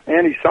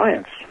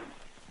anti-science.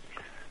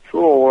 It's a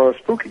little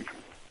spooky.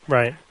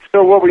 Right.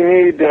 So what we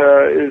need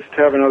is to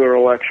have another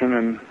election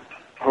and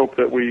hope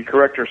that we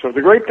correct ourselves.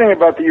 The great thing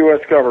about the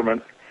U.S.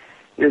 government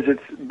is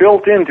it's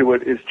built into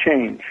it is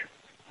change.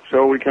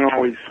 So we can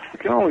always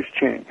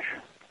change.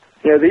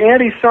 Yeah, the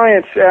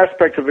anti-science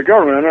aspect of the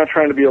government, I'm not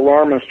trying to be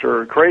alarmist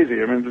or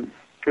crazy. I mean,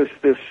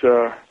 this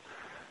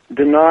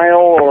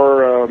denial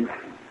or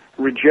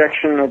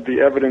rejection of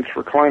the evidence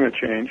for climate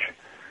change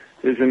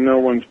is in no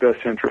one's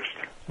best interest.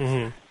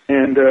 Mm-hmm.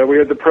 And we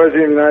had the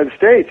President of the United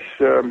States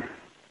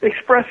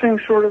expressing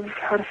sort of,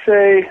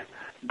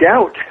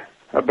 doubt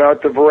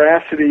about the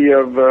veracity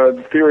of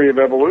the theory of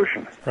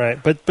evolution. Right,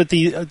 but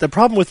the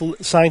problem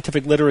with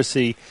scientific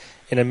literacy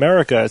in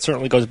America, it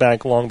certainly goes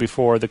back long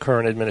before the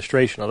current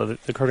administration, although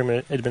the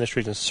current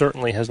administration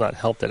certainly has not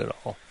helped it at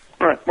all.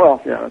 Right,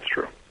 well, yeah, that's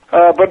true.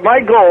 But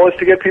my goal is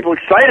to get people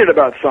excited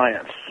about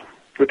science.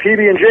 The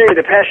PB&J,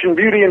 the passion,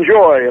 beauty, and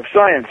joy of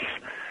science.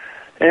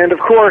 And, of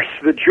course,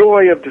 the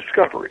joy of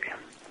discovery,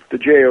 the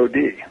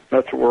JOD.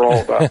 That's what we're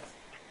all about.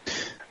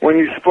 When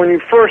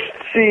you first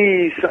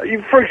see,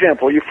 for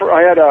example,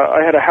 I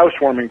had a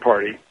housewarming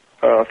party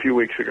a few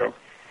weeks ago,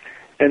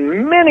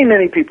 and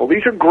many people,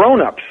 these are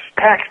grown-ups,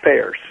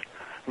 taxpayers,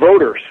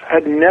 voters,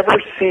 had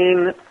never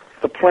seen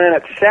the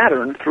planet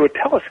Saturn through a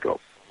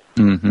telescope.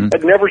 Mm-hmm.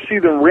 Had never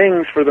seen the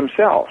rings for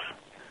themselves.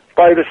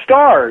 By the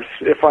stars,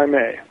 if I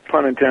may,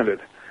 pun intended.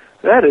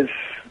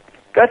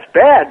 That's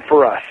bad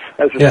for us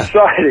as a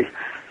society.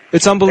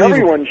 It's unbelievable.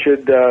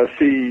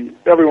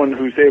 Everyone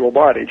who's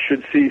able-bodied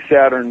should see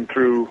Saturn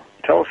through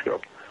a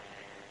telescope.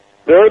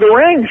 There are the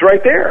rings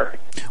right there.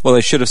 Well,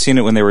 they should have seen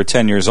it when they were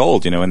 10 years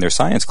old, in their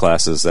science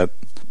classes.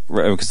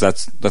 Because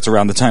that's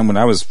around the time when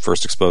I was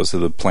first exposed to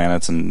the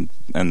planets and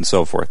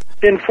so forth.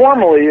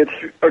 Informally,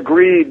 it's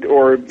agreed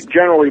or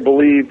generally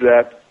believed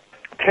that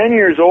 10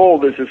 years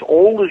old is as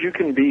old as you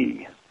can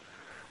be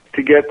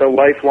to get the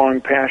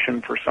lifelong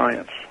passion for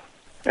science.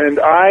 And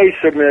I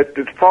submit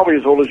it's probably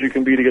as old as you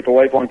can be to get the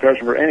lifelong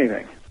passion for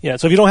anything. Yeah,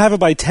 so if you don't have it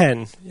by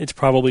 10, it's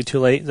probably too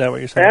late. Is that what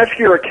you're saying? Ask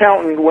your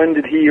accountant when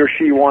did he or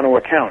she want to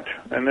account.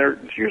 And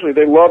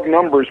they love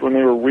numbers when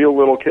they were real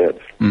little kids.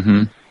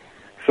 Mm-hmm.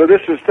 So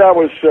that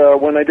was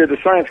when I did the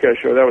Science Guy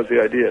show, that was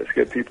the idea, is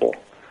to get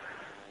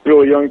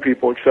really young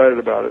people excited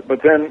about it.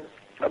 But then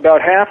about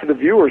half of the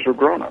viewers were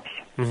grown-ups.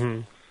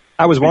 Mm-hmm.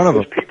 I was one of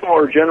them. People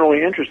are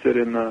generally interested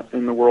in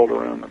the world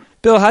around them.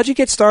 Bill, how'd you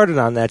get started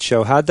on that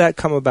show? How'd that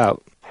come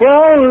about?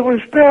 Well, it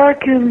was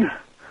back in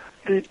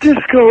the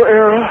disco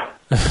era.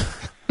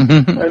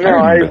 And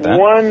I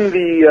won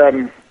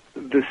the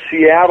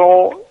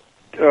Seattle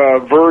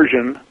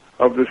version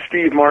of the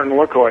Steve Martin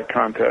lookalike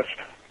contest.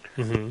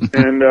 Mm-hmm.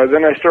 And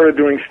then I started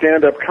doing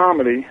stand-up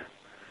comedy.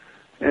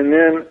 And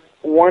then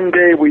one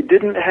day we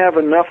didn't have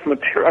enough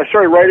material. I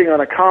started writing on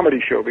a comedy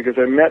show because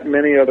I met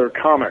many other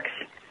comics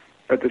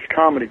at this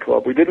comedy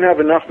club. We didn't have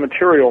enough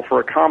material for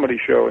a comedy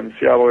show in the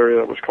Seattle area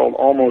that was called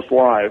Almost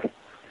Live.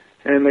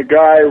 And the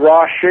guy,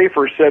 Ross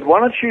Schaefer, said, why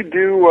don't you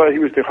do, he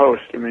was the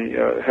host and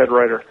the head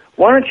writer,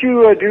 why don't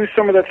you do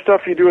some of that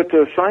stuff you do at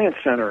the Science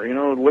Center,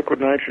 liquid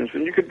nitrogen,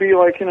 and you could be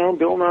like,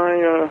 Bill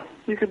Nye,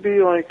 you could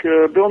be like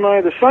Bill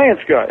Nye the Science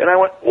Guy. And I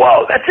went,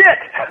 whoa, that's it!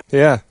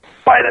 Yeah.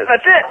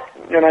 That's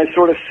it! And I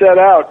sort of set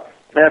out,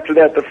 after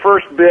that, the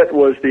first bit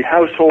was the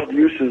household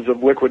uses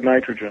of liquid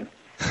nitrogen.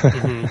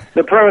 Mm-hmm.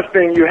 The premise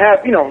being you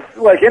have,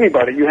 like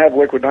anybody, you have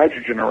liquid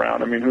nitrogen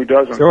around. I mean, who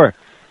doesn't? Sure.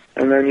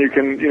 And then you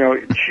can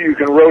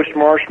roast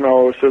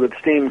marshmallows so that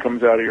steam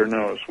comes out of your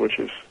nose,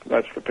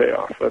 that's the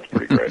payoff. That's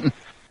pretty great.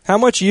 How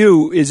much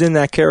you is in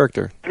that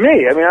character?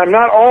 Me. I mean, I'm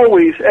not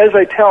always, as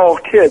I tell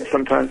kids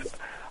sometimes,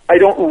 I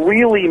don't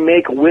really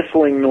make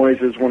whistling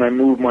noises when I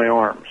move my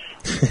arms.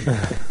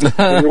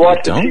 When you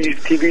watch the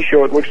TV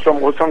show, it looks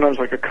sometimes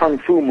like a kung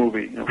fu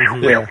movie.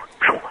 Yeah.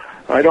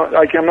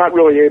 I'm not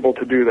really able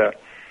to do that.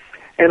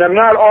 And I'm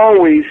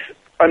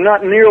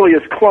not nearly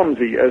as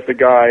clumsy as the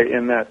guy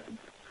in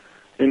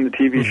the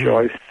TV show.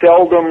 I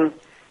seldom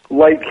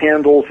light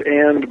candles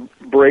and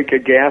break a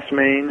gas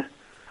main.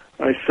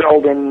 I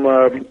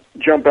seldom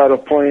jump out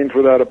of planes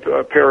without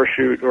a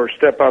parachute or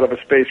step out of a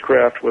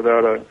spacecraft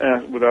without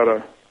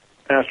a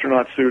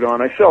astronaut suit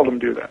on. I seldom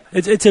do that.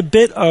 It's a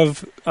bit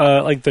of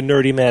like the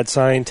nerdy mad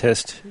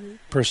scientist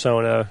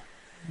persona,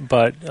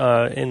 but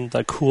in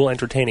the cool,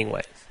 entertaining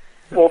way.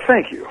 Well,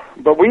 thank you.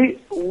 But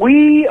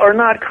we are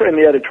not in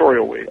the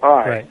editorial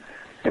Right.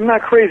 I'm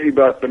not crazy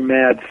about the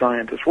mad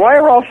scientists. Why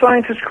are all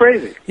scientists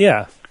crazy?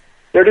 Yeah.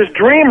 They're just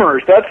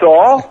dreamers, that's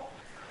all.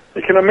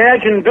 They can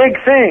imagine big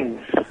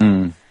things.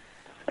 Mm.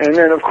 And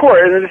then, of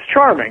course, and it's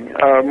charming.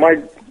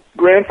 My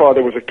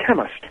grandfather was a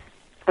chemist.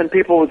 And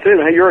people would say,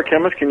 hey, you're a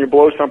chemist, can you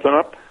blow something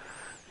up?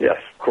 Yes,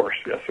 of course,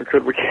 yes, we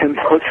can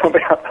blow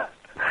something up.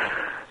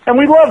 And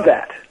we love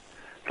that.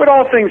 But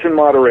all things in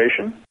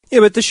moderation.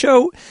 Yeah, but the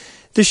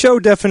show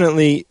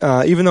definitely,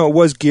 even though it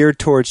was geared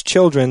towards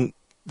children,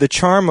 the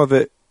charm of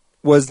it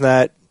was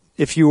that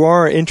if you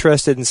are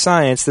interested in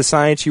science, the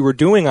science you were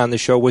doing on the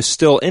show was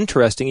still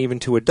interesting even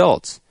to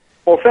adults.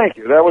 Well, thank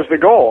you. That was the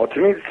goal.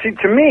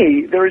 To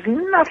me, there is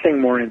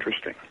nothing more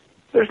interesting.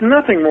 There's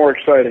nothing more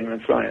exciting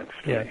than science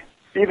to me,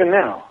 even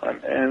now.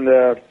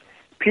 And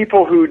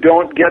people who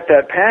don't get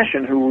that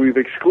passion, who we've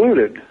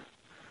excluded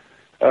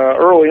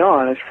early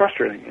on, it's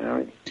frustrating. You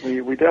know,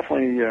 we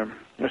definitely,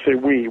 I say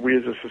we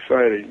as a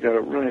society,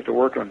 really have to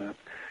work on that.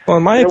 Well,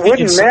 in my opinion, it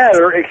wouldn't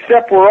matter,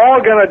 except we're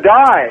all going to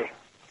die.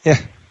 Yeah.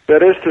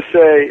 That is to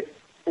say,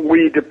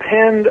 we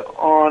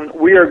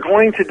are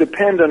going to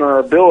depend on our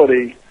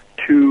ability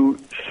to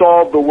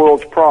solve the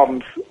world's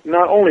problems,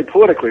 not only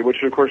politically, which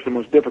is, of course, the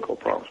most difficult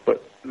problems,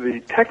 but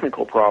the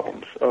technical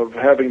problems of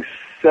having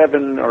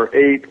 7 or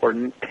 8 or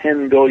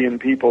 10 billion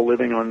people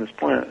living on this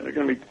planet. They're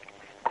going to be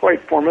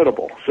quite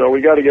formidable, so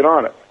we got to get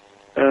on it.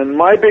 And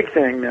my big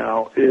thing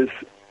now is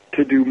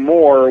to do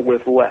more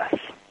with less.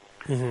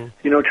 Mm-hmm.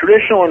 You know,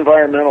 traditional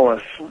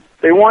environmentalists,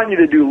 they want you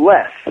to do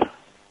less,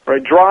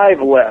 right?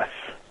 Drive less.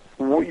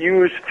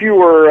 Use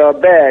fewer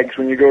bags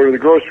when you go to the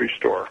grocery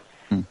store.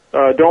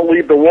 Don't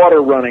leave the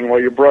water running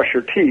while you brush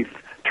your teeth.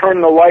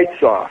 Turn the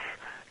lights off.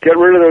 Get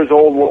rid of those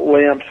old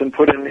lamps and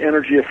put in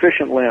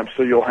energy-efficient lamps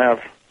so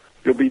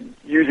you'll be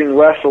using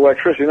less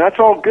electricity. And that's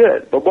all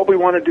good. But what we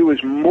want to do is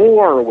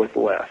more with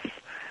less.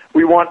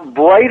 We want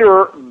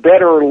brighter,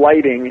 better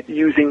lighting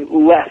using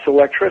less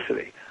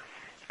electricity,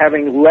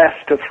 having less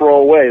to throw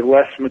away,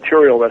 less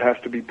material that has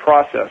to be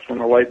processed when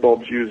the light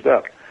bulb's used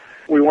up.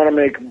 We want to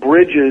make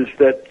bridges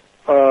that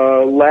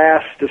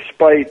last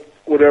despite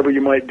whatever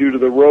you might do to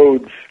the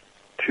roads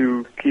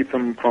to keep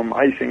them from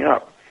icing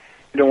up.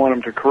 You don't want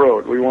them to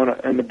corrode.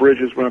 And the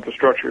bridges, we want the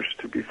structures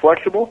to be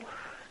flexible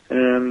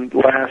and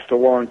last a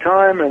long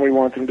time, and we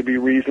want them to be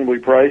reasonably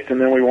priced,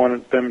 and then we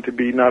want them to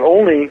be not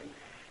only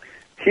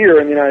here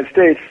in the United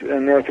States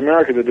and North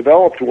America, the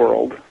developed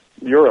world,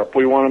 Europe,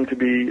 we want them to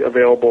be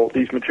available,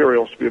 these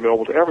materials to be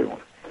available to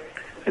everyone.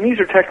 And these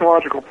are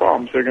technological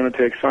problems. They're going to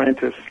take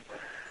scientists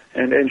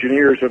and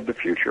engineers of the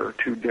future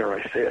to, dare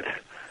I say it,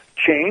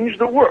 change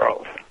the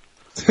world.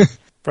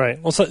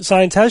 Right. Well,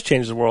 science has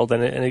changed the world,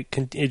 and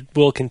it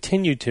will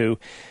continue to.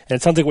 And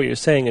it sounds like what you're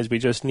saying is we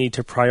just need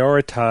to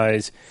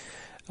prioritize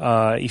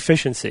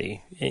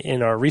efficiency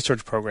in our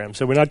research program.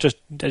 So we're not just,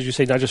 as you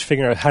say, not just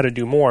figuring out how to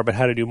do more, but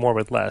how to do more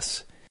with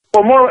less.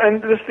 Well, more,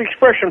 and this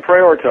expression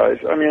prioritize,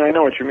 I mean, I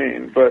know what you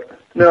mean, but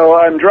no,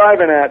 I'm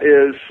driving at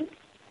is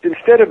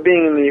instead of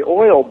being in the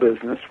oil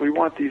business, we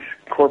want these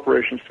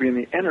corporations to be in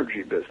the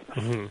energy business.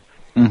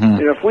 Mm-hmm. Mm-hmm.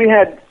 You know, if we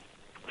had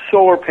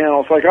solar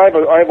panels, like I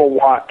have a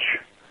watch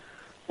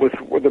with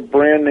the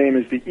brand name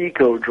is the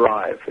Eco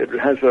Drive. It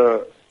has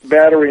a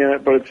battery in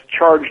it, but it's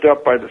charged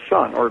up by the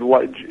sun or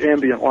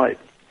ambient light.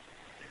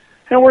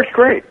 And it works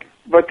great.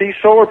 But these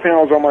solar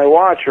panels on my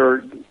watch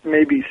are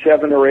maybe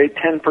 7 or 8,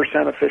 10%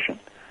 efficient.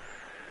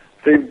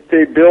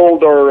 They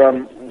build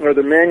or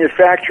they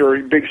manufacture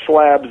big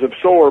slabs of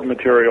solar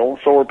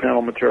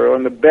panel material,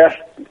 and the best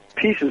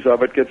pieces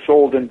of it get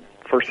sold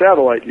for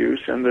satellite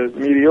use, and the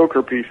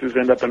mediocre pieces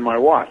end up in my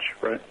watch,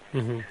 right?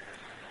 Mm-hmm.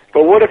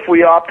 But what if we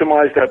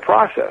optimize that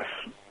process?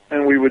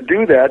 And we would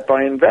do that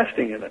by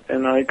investing in it.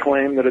 And I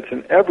claim that it's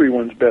in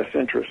everyone's best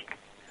interest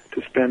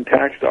to spend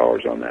tax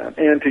dollars on that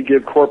and to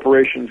give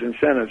corporations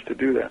incentives to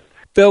do that.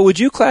 Bill, would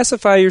you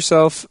classify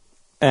yourself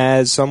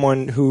as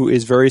someone who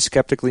is very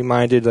skeptically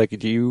minded? Like,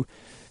 do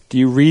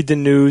you read the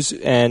news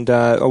and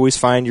always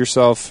find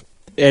yourself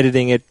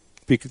editing it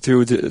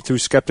through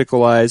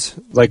skeptical eyes,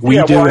 like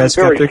we do as skeptics?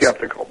 I'm very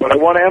skeptical, but I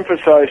want to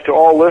emphasize to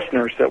all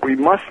listeners that we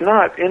must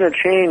not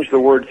interchange the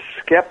word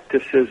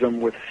skepticism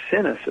with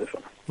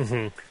cynicism.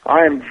 Mm-hmm.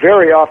 I am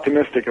very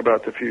optimistic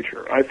about the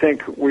future. I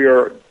think we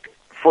are,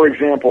 for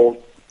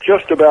example,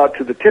 just about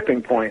to the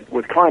tipping point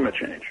with climate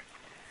change,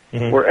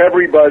 mm-hmm. where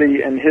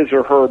everybody and his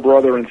or her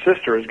brother and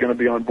sister is going to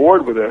be on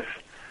board with this,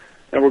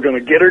 and we're going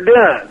to get her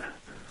done.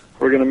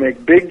 We're going to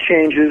make big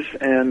changes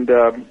and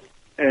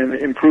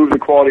improve the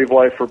quality of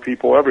life for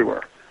people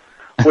everywhere.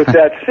 With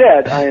that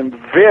said, I am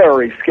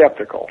very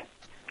skeptical.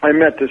 I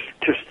met this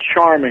just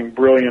charming,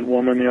 brilliant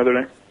woman the other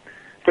day,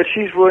 but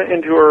she's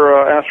into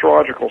her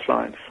astrological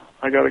signs.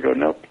 I got to go,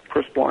 nope,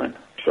 Chris blind.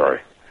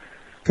 Sorry.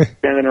 Can't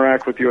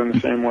interact with you in the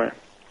same way.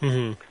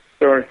 Mm-hmm.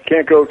 Sorry,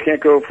 can't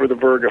go for the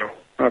Virgo.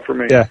 Not for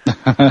me. Yeah.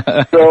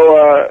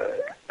 So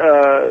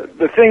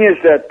the thing is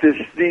that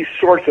these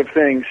sorts of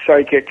things,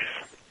 psychics,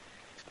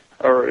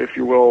 or if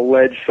you will,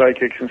 alleged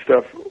psychics and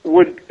stuff,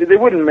 they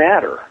wouldn't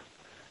matter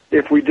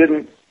if we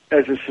didn't,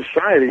 as a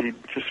society,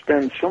 just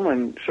spend so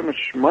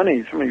much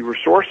money, so many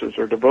resources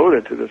are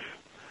devoted to this.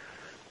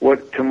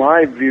 What, in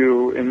my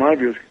view,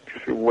 is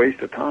just a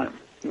waste of time.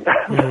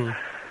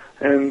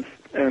 and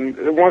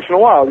once in a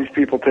while, these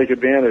people take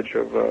advantage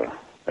of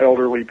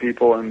elderly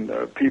people and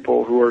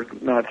people who are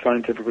not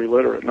scientifically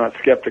literate, not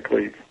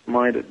skeptically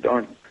minded,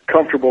 aren't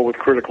comfortable with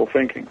critical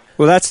thinking.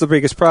 Well, that's the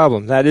biggest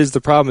problem. That is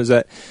the problem, is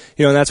that,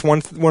 and that's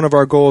one of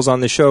our goals on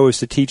the show, is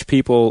to teach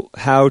people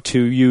how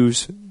to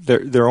use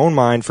their own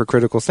mind for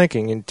critical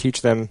thinking and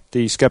teach them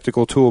the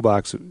skeptical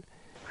toolbox.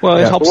 Well,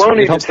 it helps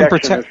them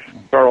protect.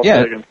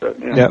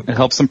 It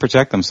helps them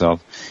protect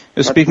themselves.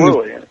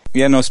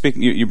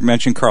 You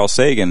mentioned Carl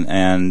Sagan,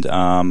 and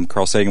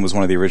Carl Sagan was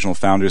one of the original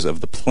founders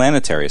of the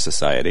Planetary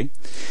Society.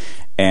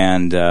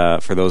 And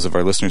for those of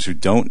our listeners who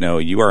don't know,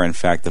 you are in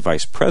fact the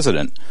vice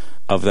president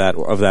of that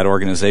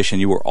organization.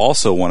 You were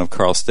also one of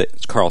Carl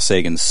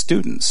Sagan's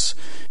students.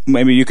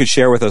 Maybe you could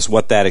share with us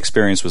what that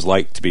experience was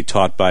like to be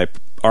taught by,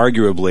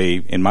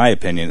 arguably, in my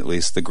opinion at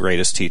least, the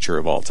greatest teacher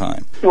of all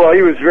time. Well,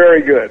 he was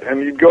very good. And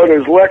you'd go to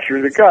his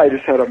lecture, the guy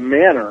just had a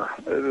manner,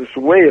 this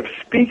way of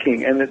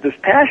speaking, and this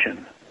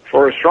passion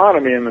for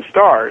astronomy and the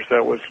stars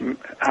that was,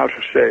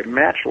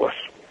 matchless.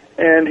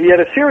 And he had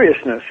a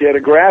seriousness, he had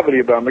a gravity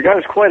about him. The guy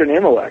was quite an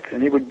intellect,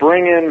 and he would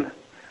bring in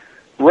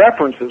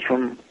references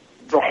from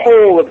the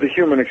whole of the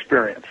human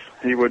experience.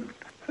 He would,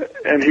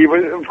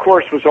 of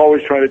course, was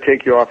always trying to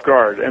take you off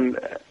guard. And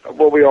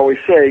what we always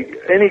say,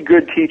 any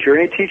good teacher,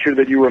 any teacher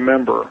that you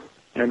remember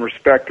and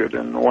respected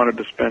and wanted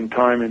to spend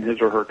time in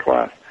his or her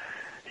class,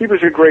 he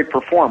was a great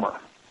performer.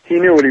 He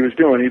knew what he was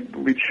doing.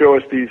 He'd show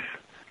us these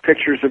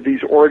pictures of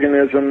these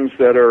organisms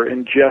that are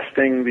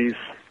ingesting these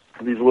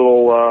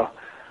little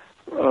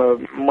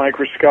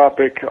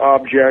microscopic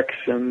objects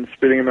and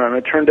spitting them out. And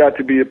it turned out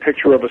to be a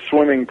picture of a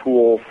swimming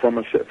pool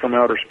from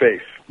outer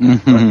space.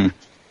 Mm-hmm.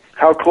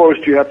 How close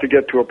do you have to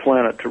get to a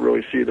planet to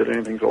really see that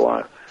anything's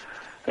alive?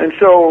 And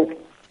so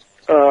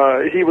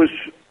he was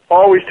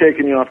always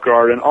taking you off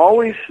guard and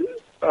always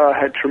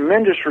had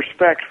tremendous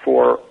respect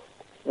for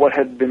what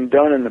had been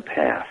done in the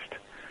past,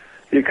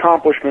 the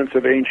accomplishments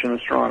of ancient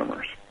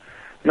astronomers.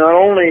 Not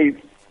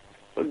only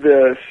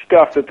the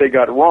stuff that they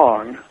got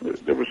wrong,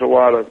 there was a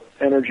lot of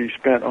energy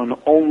spent on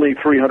only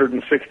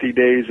 360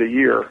 days a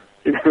year.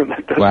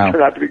 That doesn't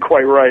turn out to be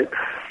quite right.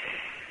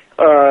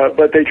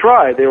 But they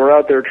tried. They were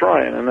out there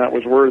trying, and that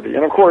was worthy.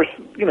 And of course,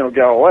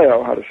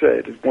 Galileo, how to say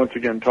it, once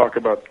again talk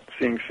about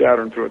seeing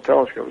Saturn through a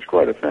telescope. It's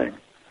quite a thing.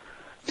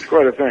 It's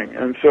quite a thing.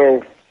 And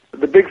so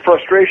the big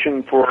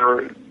frustration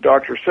for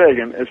Dr.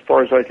 Sagan, as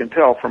far as I can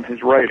tell from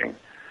his writing,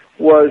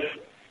 was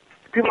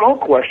people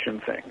don't question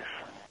things.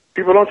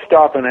 People don't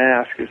stop and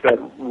ask, is that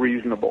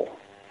reasonable?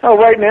 Oh,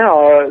 right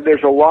now,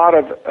 there's a lot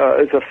of,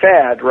 it's a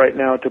fad right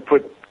now to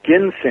put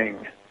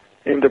ginseng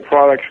into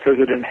products because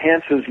it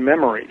enhances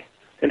memory,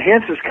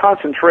 enhances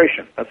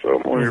concentration. That's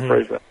what I want to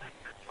rephrase that.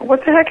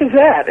 What the heck is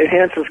that?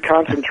 Enhances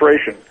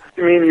concentration.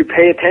 You mean you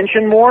pay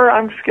attention more?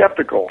 I'm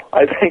skeptical.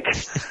 I think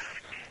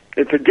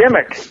it's a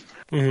gimmick.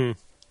 Mm-hmm.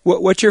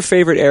 What's your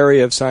favorite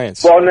area of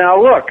science? Well, now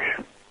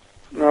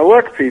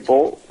look,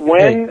 people,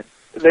 when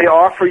they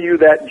offer you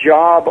that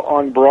job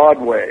on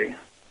Broadway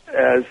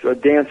as a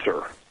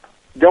dancer,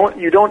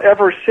 you don't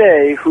ever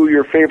say who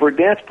your favorite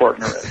dance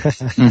partner is,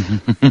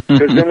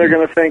 because then they're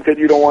going to think that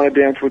you don't want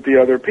to dance with the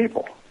other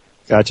people.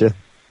 Gotcha.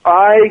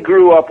 I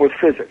grew up with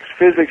physics.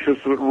 Physics is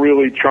what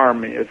really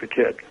charmed me as a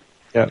kid.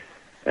 Yeah.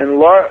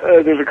 And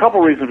there's a couple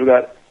reasons for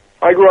that.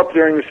 I grew up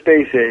during the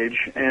space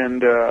age,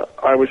 and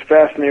I was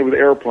fascinated with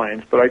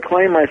airplanes, but I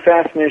claim my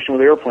fascination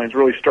with airplanes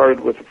really started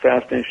with a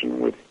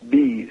fascination with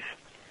bees,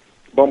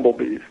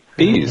 bumblebees.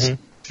 Bees?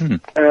 Mm-hmm.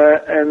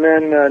 And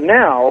then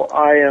now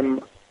I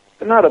am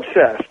not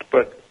obsessed,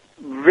 but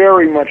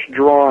very much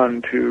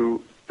drawn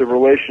to the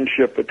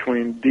relationship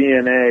between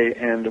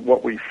DNA and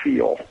what we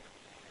feel.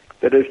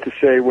 That is to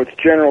say, what's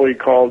generally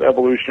called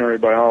evolutionary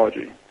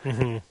biology.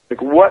 Mm-hmm.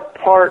 Like, what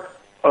part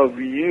of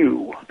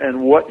you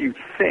and what you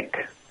think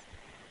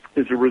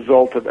is a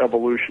result of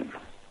evolution?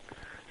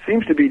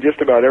 Seems to be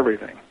just about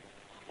everything,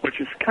 which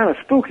is kind of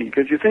spooky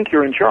because you think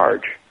you're in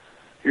charge.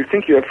 You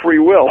think you have free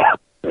will,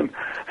 and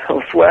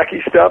all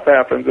wacky stuff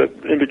happens that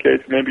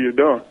indicates maybe you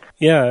don't.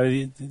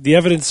 Yeah, the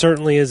evidence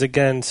certainly is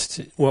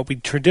against what we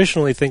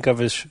traditionally think of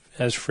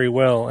as free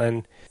will,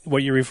 and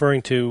what you're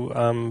referring to,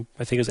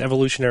 I think, is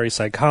evolutionary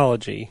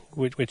psychology,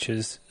 which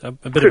is a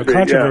bit of a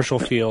controversial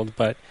field,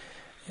 but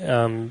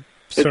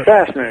it's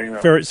fascinating,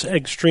 though. It's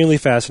extremely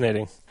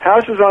fascinating.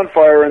 House is on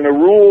fire, and the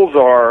rules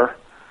are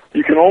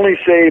you can only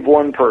save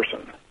one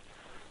person.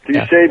 Do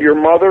you save your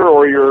mother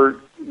or your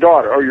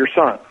daughter or your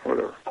son,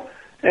 whatever?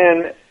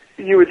 And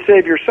you would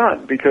save your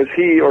son because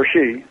he or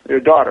she, your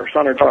daughter,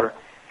 son or daughter,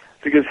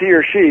 because he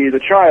or she, the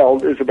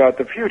child, is about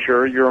the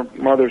future, your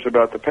mother's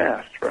about the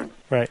past, right?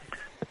 Right.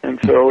 And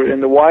so,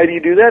 why do you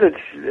do that? It's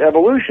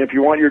evolution. If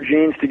you want your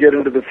genes to get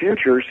into the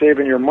future,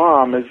 saving your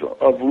mom is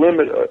of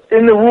limit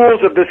in the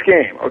rules of this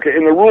game. Okay,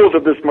 in the rules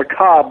of this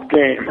macabre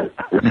game,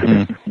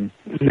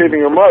 saving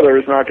your mother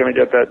is not going to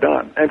get that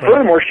done. And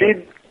furthermore,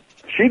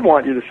 she'd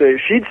want you to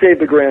she'd save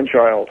the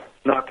grandchild,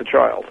 not the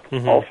child.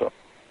 Also,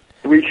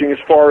 reaching as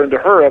far into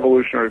her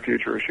evolutionary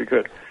future as she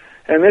could.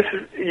 And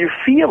you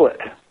feel it.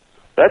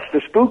 That's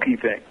the spooky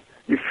thing.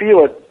 You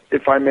feel it,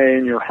 if I may,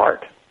 in your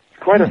heart.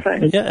 Quite a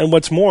thing. Yeah, and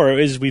what's more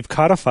is we've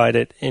codified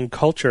it in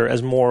culture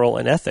as moral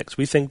and ethics.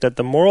 We think that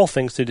the moral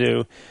things to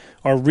do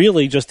are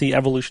really just the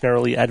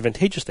evolutionarily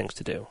advantageous things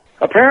to do.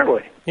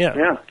 Apparently.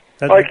 Yeah.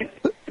 Like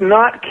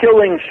not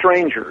killing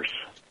strangers.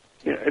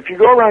 You know, if you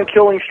go around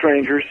killing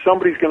strangers,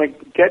 somebody's going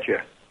to get you.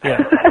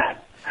 Yeah.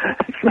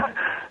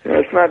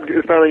 It's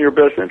not in your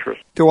best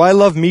interest. Do I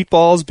love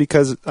meatballs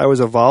because I was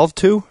evolved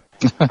to?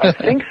 I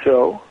think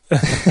so.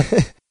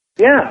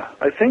 Yeah,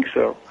 I think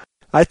so.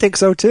 I think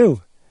so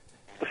too.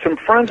 Some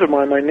friends of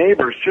mine, my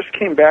neighbors, just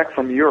came back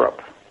from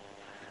Europe.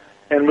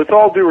 And with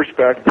all due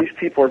respect, these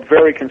people are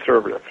very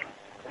conservative.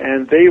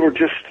 And they were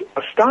just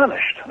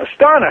astonished,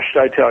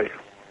 I tell you,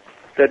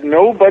 that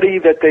nobody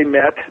that they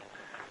met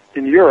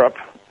in Europe,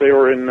 they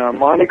were in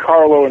Monte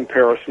Carlo and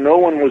Paris, no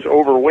one was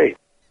overweight.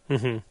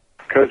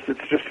 Because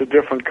it's just a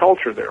different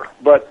culture there.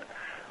 But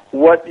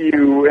what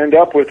you end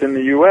up with in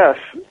the U.S.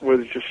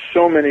 with just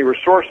so many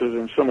resources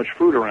and so much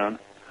food around,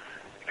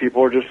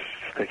 people are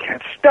they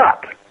can't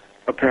stop,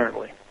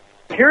 apparently.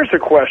 Here's a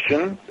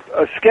question.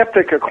 A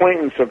skeptic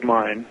acquaintance of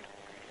mine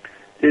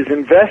is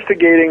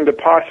investigating the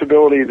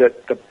possibility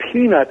that the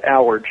peanut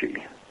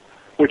allergy,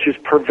 which is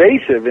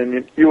pervasive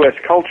in U.S.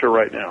 culture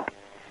right now,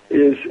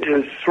 is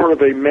sort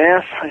of a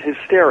mass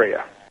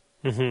hysteria.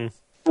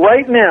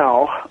 Right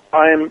now,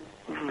 I'm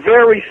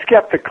very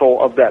skeptical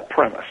of that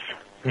premise.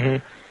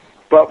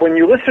 But when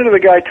you listen to the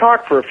guy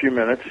talk for a few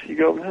minutes, you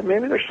go,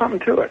 maybe there's something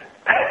to it.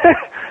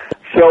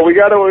 So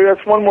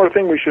that's one more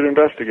thing we should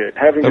investigate.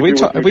 Have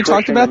we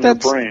talked about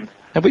that? Brain.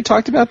 Have we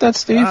talked about that,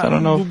 Steve? I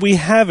don't know. We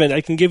haven't.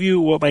 I can give you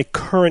what my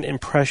current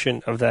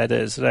impression of that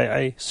is.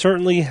 I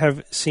certainly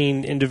have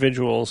seen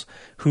individuals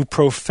who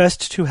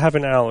professed to have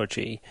an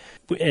allergy,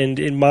 and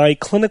in my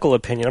clinical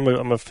opinion,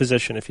 I'm a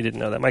physician if you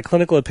didn't know that, my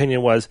clinical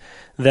opinion was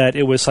that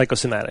it was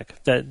psychosomatic,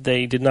 that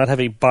they did not have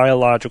a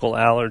biological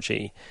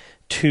allergy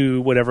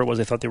to whatever it was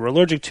they thought they were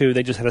allergic to.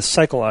 They just had a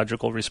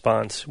psychological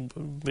response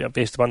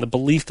based upon the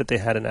belief that they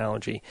had an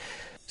allergy.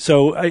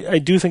 So I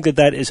do think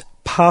that is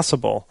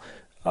possible.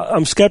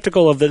 I'm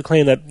skeptical of the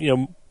claim that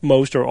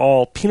most or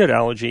all peanut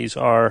allergies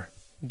are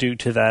due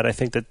to that. I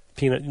think that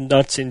peanut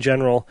nuts in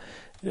general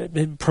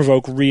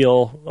provoke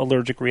real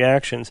allergic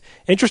reactions.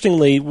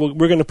 Interestingly,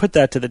 we're going to put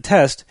that to the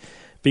test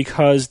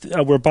because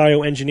we're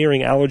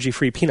bioengineering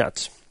allergy-free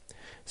peanuts.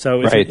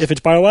 So if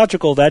it's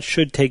biological, that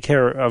should take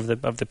care of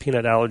the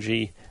peanut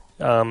allergy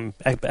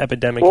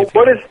epidemic. Well,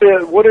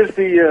 what is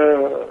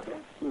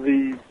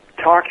the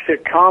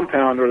toxic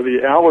compound or the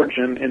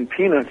allergen in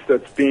peanuts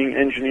that's being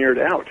engineered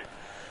out?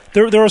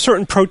 There are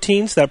certain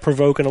proteins that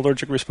provoke an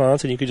allergic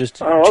response, and you could just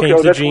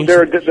change the genes.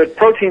 The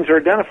proteins are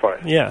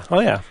identified. Yeah. Oh,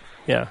 yeah.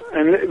 Yeah.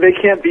 And they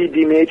can't be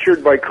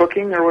denatured by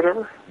cooking or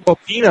whatever? Well,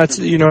 peanuts,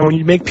 when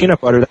you make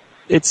peanut butter,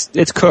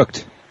 it's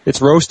cooked. It's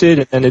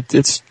roasted, and it's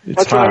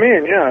That's hot. what I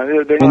mean, yeah.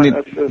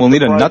 We'll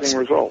need a nuts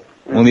result.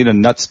 We'll need a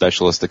nut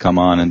specialist to come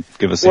on and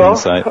give us the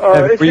insight.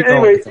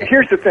 Anyway,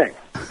 here's the thing.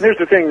 Here's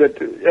the thing that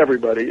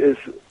everybody is.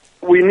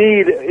 We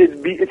need.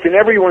 It's in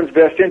everyone's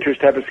best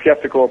interest to have a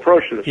skeptical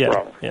approach to this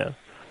problem. Yeah.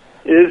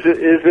 Is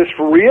this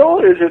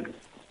real? Is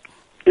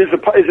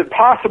it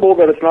possible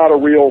that it's not a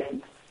real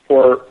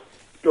or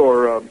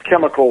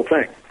chemical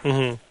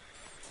thing?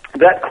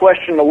 That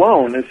question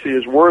alone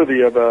is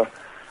worthy of a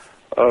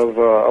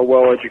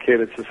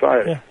well-educated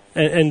society.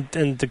 Yeah.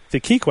 And the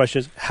key question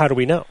is, how do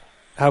we know?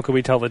 How can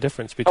we tell the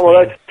difference between? Oh,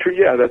 well, that's true.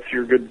 Yeah, that's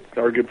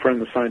our good friend,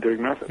 the scientific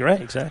method. You're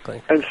right,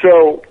 exactly. And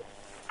so,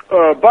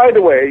 by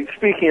the way,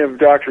 speaking of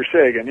Dr.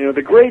 Sagan,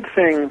 the great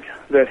thing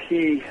that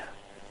he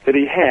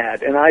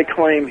had, and I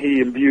claim he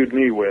imbued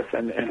me with,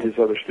 and his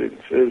other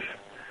students, is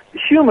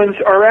humans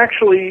are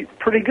actually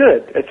pretty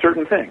good at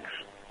certain things.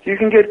 You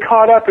can get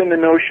caught up in the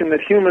notion that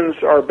humans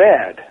are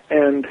bad,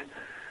 and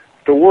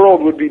the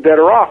world would be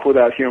better off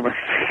without humans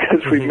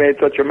because we've made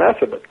such a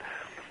mess of it.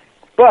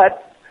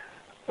 But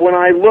when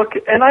I look,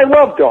 and I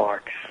love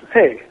dogs.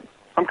 Hey,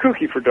 I'm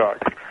kooky for dogs.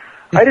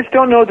 I just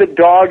don't know that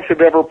dogs have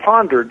ever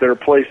pondered their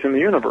place in the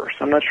universe.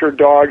 I'm not sure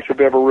dogs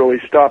have ever really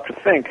stopped to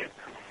think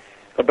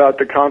about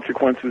the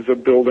consequences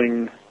of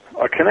building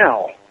a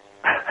canal.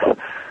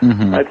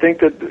 I think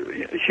that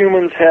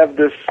humans have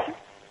this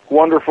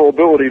wonderful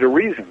ability to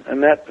reason,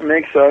 and that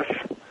makes us,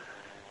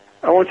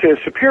 I won't say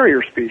a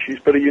superior species,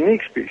 but a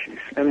unique species.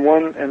 And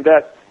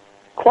that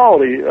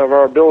quality of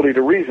our ability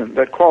to reason,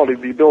 the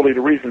ability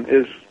to reason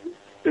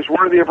is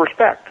worthy of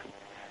respect.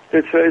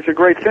 It's a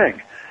great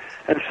thing.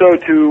 And so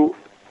to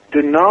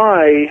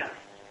deny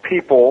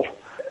people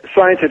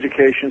science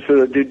education so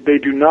that they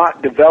do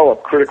not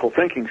develop critical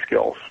thinking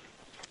skills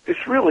is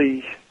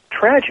really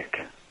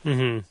tragic.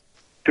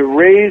 To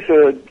raise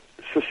a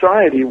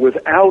society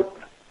without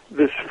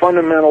this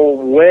fundamental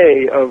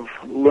way of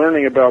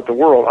learning about the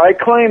world. I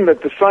claim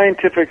that the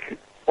scientific,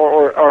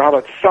 or how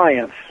about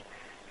science,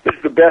 is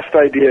the best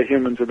idea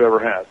humans have ever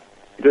had.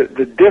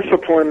 The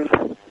discipline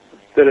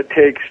that it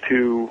takes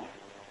to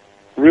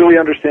really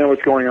understand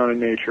what's going on in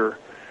nature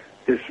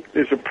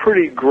is a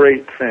pretty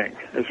great thing.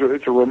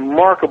 It's a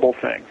remarkable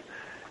thing.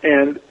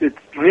 And it,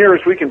 near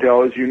as we can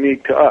tell, is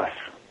unique to us.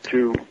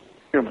 to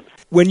humans.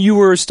 When you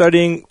were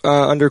studying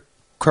under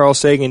Carl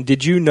Sagan,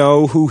 did you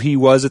know who he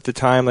was at the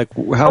time? Like,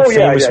 how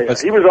famous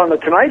was he? He was on the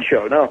Tonight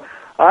Show. No,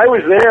 I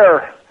was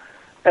there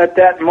at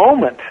that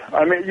moment.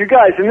 I mean, you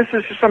guys, and this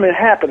is just something that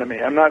happened to me.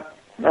 I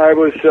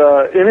was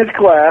in his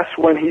class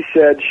when he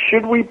said,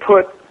 should we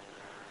put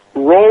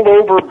Roll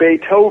Over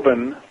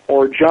Beethoven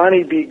or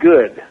Johnny Be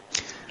Good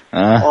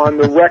on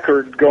the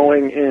record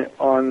going in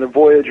on the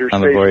Voyager space?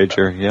 On the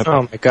Voyager, yep.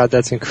 Oh, my God,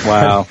 that's incredible.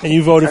 Wow. And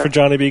you voted for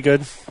Johnny Be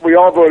Good? We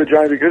all voted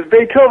Johnny Be Good.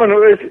 Beethoven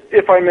is,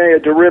 if I may, a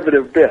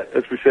derivative bit,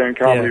 as we say in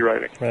comedy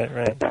writing.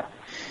 Right. Yeah.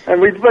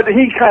 But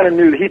he kind of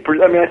knew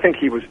I think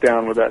he was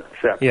down with that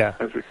set,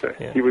 as we say.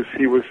 Yeah. He was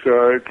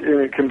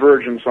in a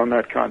convergence on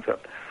that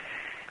concept.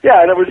 Yeah,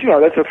 and it was,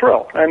 that's a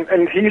thrill.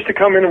 And he used to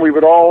come in and we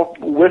would all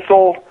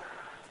whistle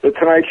the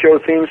Tonight Show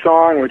theme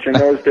song, which in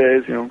those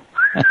days,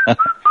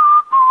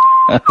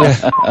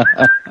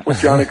 with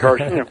Johnny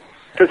Carson,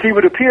 because he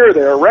would appear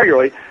there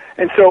regularly.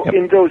 And so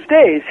in those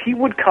days, he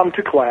would come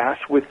to class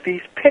with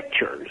these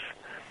pictures,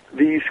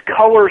 these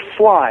color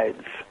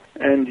slides,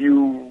 and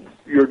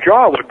your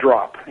jaw would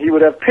drop. He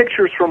would have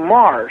pictures from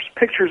Mars,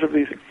 pictures of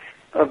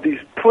these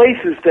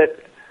places that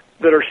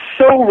are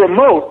so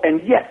remote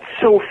and yet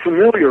so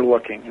familiar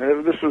looking.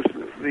 This was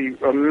the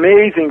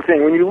amazing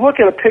thing. When you look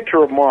at a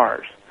picture of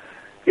Mars,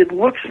 it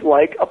looks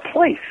like a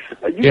place.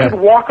 You could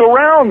walk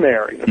around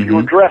there if you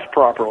were dressed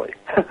properly.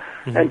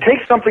 And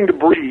take something to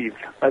breathe.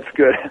 That's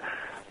good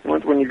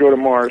when you go to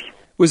Mars.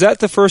 Was that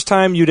the first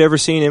time you'd ever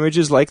seen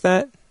images like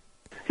that?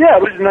 Yeah,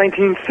 it was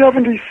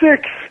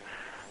 1976.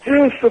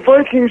 Yes, the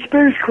Viking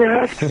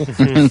spacecraft.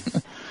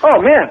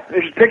 Oh, man,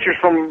 there's pictures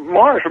from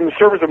Mars, from the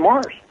surface of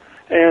Mars.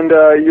 And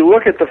you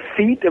look at the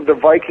feet of the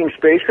Viking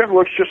spacecraft, it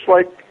looks just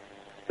like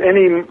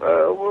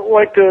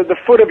like the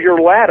foot of your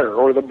ladder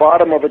or the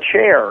bottom of a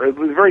chair. It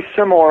was a very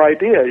similar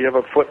idea. You have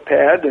a foot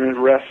pad and it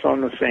rests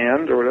on the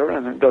sand or whatever,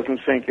 and it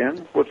doesn't sink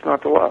in. What's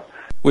not to love?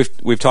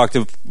 We've talked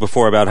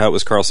before about how it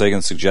was Carl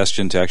Sagan's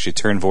suggestion to actually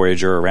turn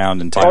Voyager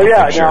around and take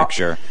the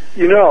picture.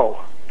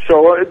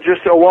 So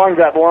just along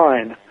that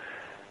line,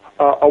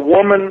 a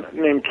woman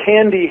named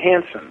Candy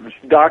Hansen,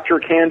 Dr.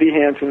 Candy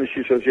Hansen,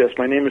 she says, yes,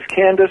 my name is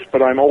Candace,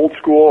 but I'm old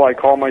school. I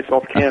call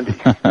myself Candy,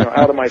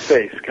 out of my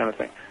face kind of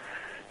thing.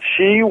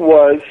 She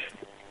was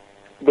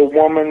the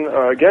woman,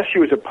 I guess she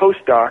was a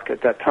postdoc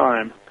at that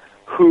time,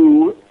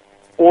 who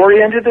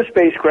oriented the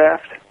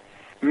spacecraft,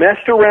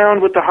 messed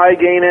around with the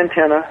high-gain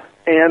antenna,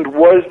 and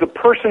was the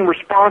person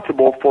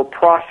responsible for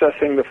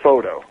processing the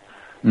photo.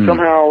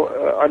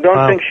 Somehow, I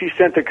don't think she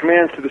sent the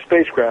commands to the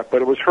spacecraft,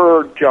 but it was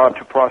her job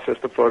to process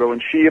the photo,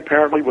 and she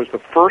apparently was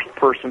the first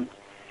person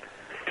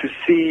to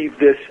see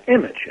this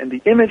image. And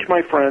the image,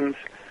 my friends,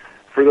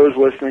 for those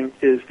listening,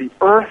 is the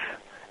Earth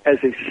as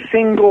a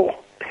single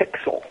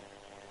pixel.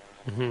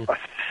 A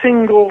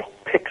single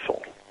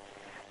pixel.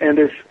 And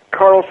as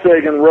Carl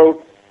Sagan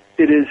wrote,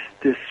 it is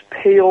this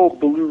pale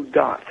blue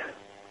dot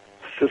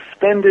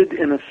suspended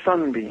in a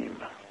sunbeam.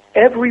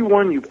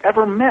 Everyone you've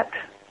ever met,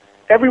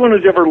 everyone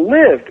who's ever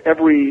lived,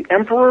 every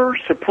emperor,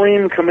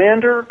 supreme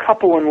commander,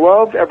 couple in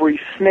love, every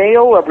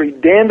snail, every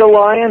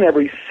dandelion,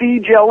 every sea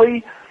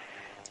jelly,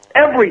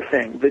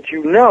 everything that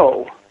you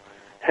know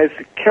has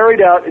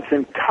carried out its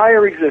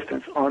entire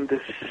existence on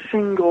this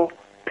single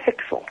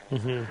pixel.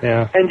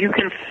 And you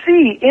can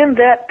see in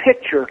that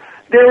picture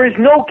there is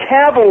no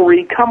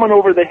cavalry coming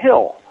over the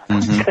hill.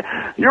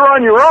 You're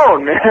on your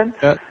own, man.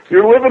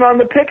 You're living on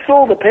the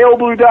pixel, the pale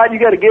blue dot. You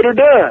got to get her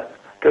done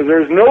because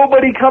there's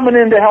nobody coming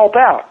in to help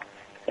out.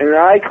 And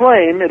I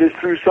claim it is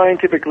through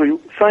scientific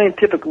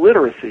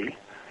literacy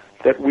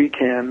that we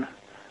can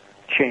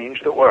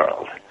change the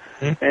world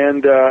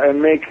and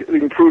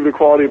improve the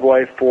quality of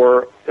life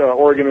for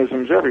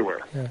organisms everywhere.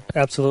 Yeah,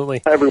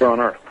 absolutely. Everywhere on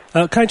Earth.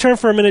 Can I turn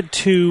for a minute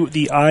to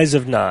the Eyes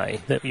of Nye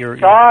that you're?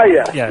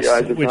 Yes, the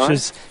Eyes of which Nye.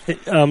 Is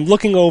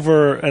looking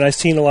over, and I've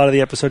seen a lot of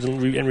the episodes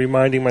and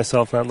reminding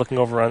myself, and I'm looking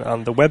over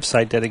on the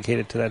website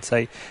dedicated to that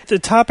site. The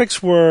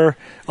topics were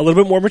a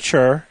little bit more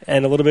mature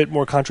and a little bit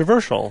more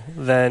controversial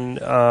than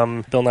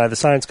Bill Nye the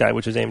Science Guy,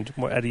 which is aimed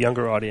more at a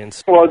younger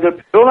audience. Well, the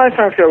Bill Nye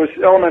Science Guy was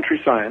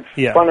elementary science,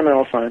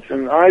 fundamental science,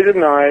 and Eyes of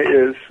Nye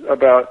is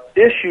about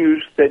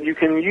issues that you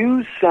can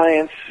use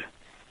science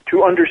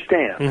to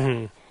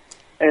understand.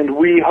 And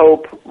we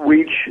hope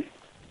reach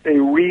a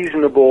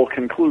reasonable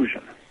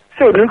conclusion.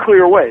 So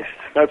nuclear waste,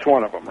 that's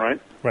one of them, right?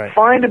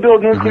 Find to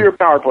build nuclear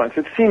power plants.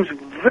 It seems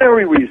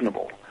very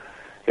reasonable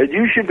that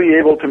you should be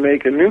able to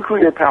make a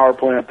nuclear power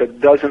plant that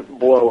doesn't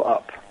blow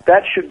up.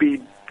 That should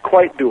be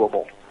quite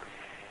doable.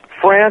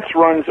 France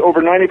runs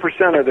over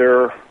 90% of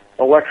their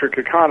electric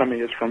economy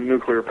is from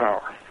nuclear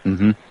power.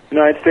 The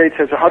United States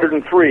has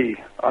 103,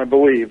 I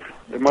believe.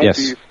 There might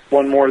be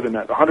one more than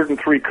that.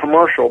 103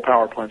 commercial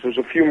power plants. There's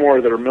a few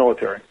more that are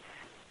military.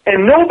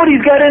 And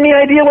nobody's got any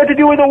idea what to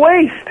do with the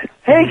waste.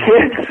 Hey,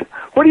 kids,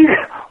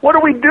 what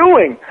are we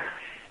doing?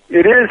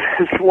 It is,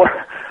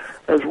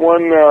 as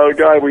one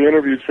guy we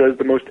interviewed says,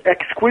 the most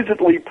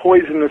exquisitely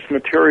poisonous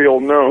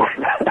material known.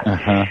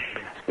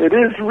 It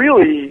is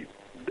really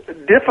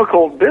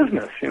difficult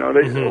business. You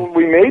know,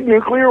 we made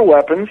nuclear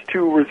weapons to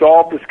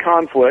resolve this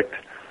conflict,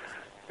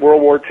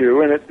 World War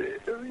II, and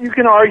you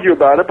can argue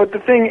about it, but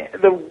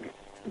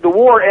the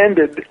war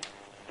ended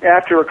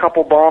after a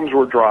couple bombs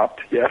were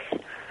dropped. Yes,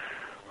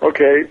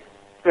 okay.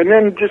 And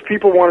then just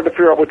people wanted to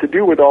figure out what to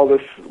do with all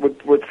this,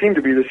 what seemed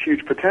to be this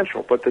huge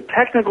potential. But the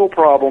technical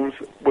problems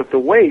with the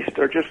waste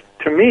are just,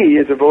 to me,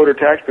 as a voter,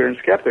 taxpayer, and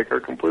skeptic, are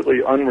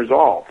completely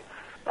unresolved.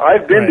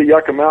 I've been to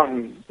Yucca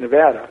Mountain,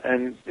 Nevada,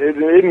 and it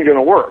isn't going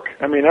to work.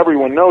 I mean,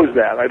 everyone knows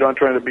that.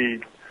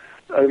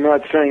 I'm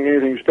not saying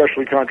anything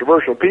especially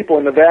controversial. People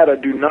in Nevada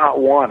do not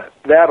want it.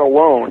 That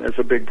alone is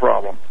a big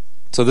problem.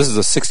 So this is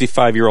a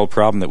 65-year-old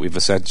problem that we've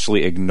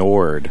essentially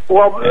ignored.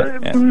 Well,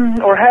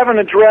 or haven't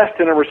addressed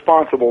in a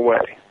responsible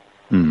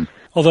way.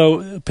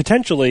 Although,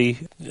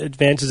 potentially,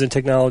 advances in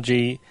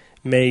technology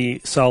may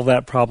solve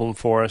that problem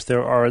for us.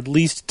 There are at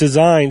least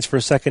designs for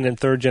second- and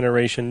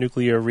third-generation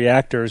nuclear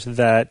reactors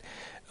that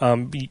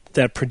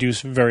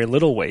produce very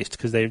little waste,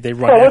 because they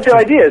run... Well, what the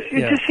idea is,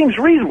 it just seems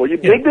reasonable. You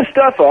dig the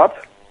stuff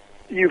up,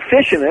 you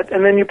fission it,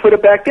 and then you put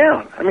it back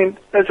down. I mean,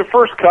 as a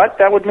first cut,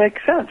 that would make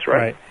sense,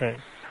 right? Right.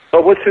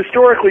 But what's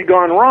historically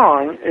gone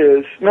wrong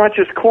is not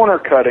just corner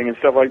cutting and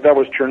stuff like that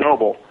was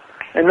Chernobyl,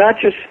 and not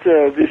just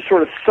these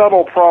sort of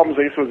subtle problems.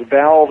 I guess it was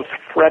valves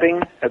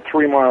fretting at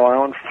 3 Mile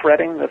Island.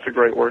 Fretting, that's a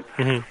great word.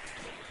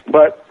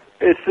 But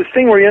it's this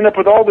thing where you end up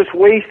with all this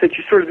waste that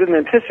you sort of didn't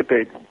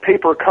anticipate.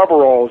 Paper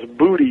coveralls,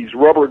 booties,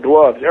 rubber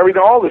gloves,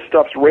 everything. All this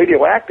stuff's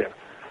radioactive.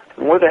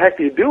 And what the heck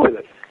do you do with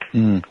it?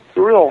 It's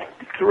a real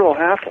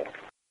hassle.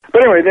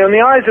 But anyway, in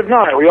the Eyes of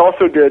Night, we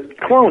also did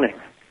cloning.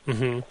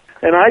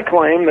 And I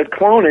claim that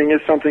cloning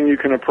is something you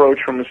can approach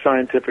from a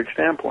scientific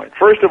standpoint.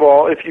 First of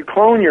all, if you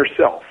clone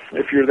yourself,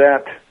 if you're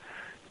that,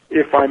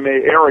 if I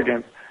may,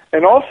 arrogant,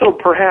 and also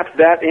perhaps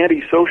that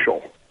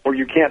antisocial, or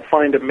you can't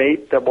find a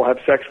mate that will have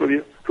sex with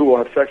you, who will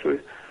have sex with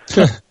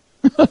you,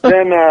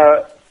 then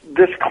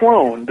this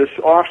clone, this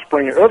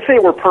offspring, let's say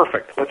it were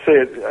perfect. Let's say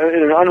it,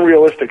 in an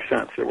unrealistic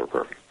sense, it were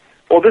perfect.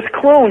 Well, this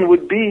clone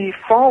would be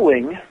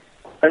falling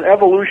an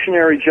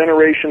evolutionary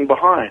generation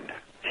behind.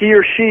 He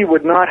or she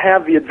would not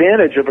have the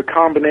advantage of a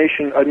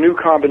new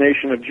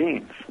combination of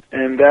genes.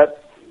 And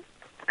that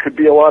could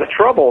be a lot of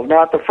trouble,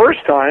 not the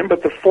first time,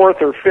 but the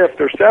fourth or fifth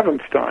or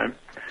seventh time.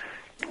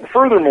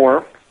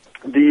 Furthermore,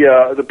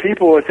 the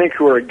people, I think,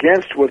 who are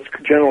against what's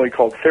generally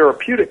called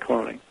therapeutic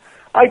cloning,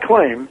 I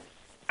claim,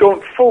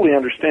 don't fully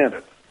understand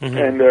it.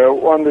 And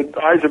on the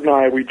Eyes of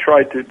Night, we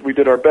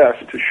did our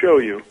best to show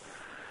you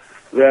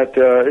that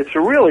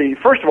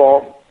first of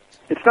all,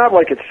 it's not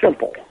like it's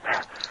simple.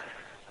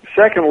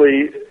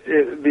 Secondly,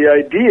 the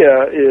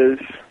idea is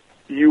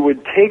you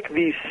would take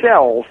these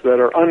cells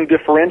that are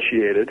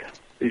undifferentiated,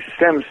 these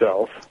stem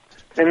cells,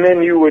 and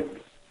then you would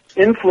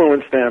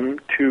influence them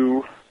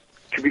to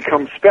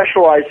become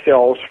specialized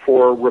cells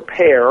for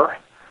repair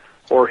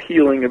or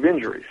healing of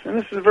injuries. And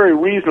this is a very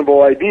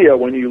reasonable idea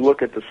when you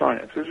look at the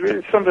science.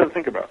 It's something to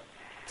think about.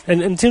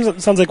 And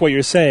it sounds like what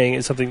you're saying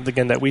is something,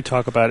 again, that we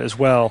talk about as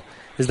well,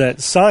 is that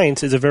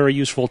science is a very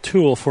useful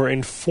tool for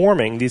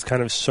informing these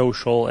kind of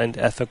social and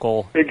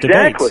ethical debates.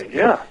 Exactly,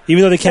 yeah.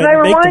 Even though they can't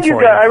make them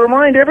for you. I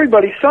remind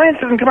everybody, science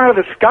doesn't come out of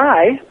the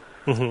sky.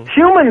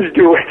 Humans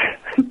do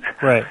it.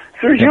 Right.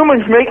 So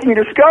humans making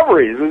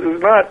discoveries. This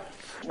is not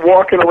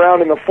walking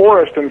around in the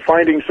forest and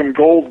finding some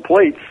gold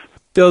plates.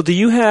 Bill, do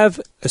you have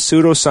a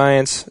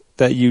pseudoscience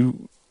that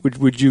you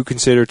would you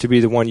consider to be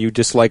the one you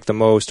dislike the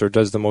most or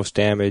does the most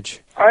damage?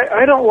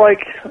 I don't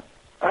like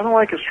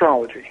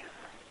astrology.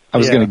 I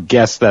was going to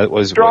guess that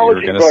was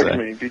astrology what you were going to say.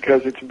 Astrology bugs me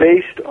because it's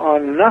based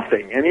on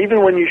nothing. And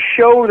even when you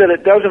show that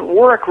it doesn't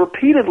work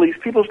repeatedly,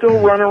 people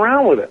still run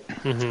around with it.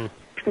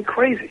 It's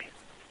crazy.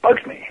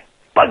 Bugs me.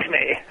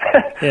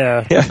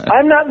 Yeah.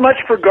 I'm not much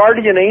for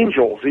guardian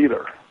angels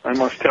either, I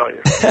must tell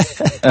you.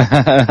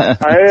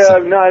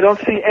 I don't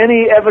see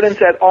any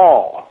evidence at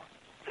all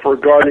for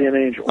guardian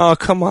angels. Oh,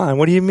 come on.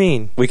 What do you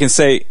mean? We can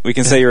say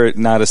you're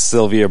not a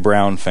Sylvia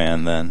Brown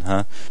fan then,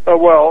 huh?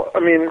 Well, I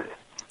mean,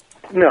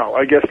 no,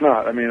 I guess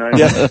not. I mean,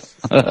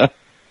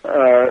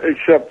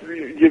 except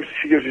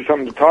she gives you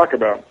something to talk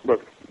about. But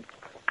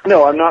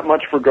no, I'm not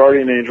much for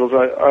guardian angels.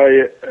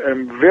 I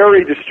am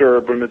very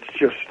disturbed when it's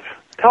just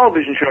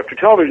television show after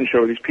television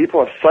show. These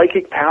people have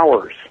psychic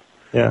powers.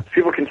 Yeah. These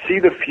people can see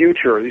the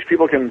future. These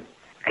people can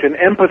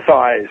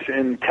empathize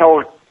in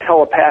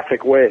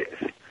telepathic ways.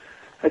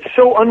 It's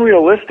so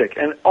unrealistic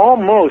and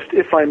almost,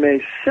 if I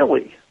may,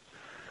 silly.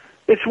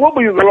 It's what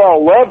we would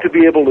all love to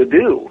be able to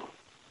do.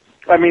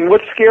 I mean,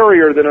 what's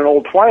scarier than an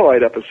old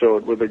Twilight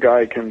episode where the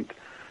guy can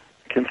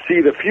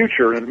see the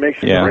future and it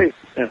makes it great?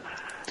 Yeah.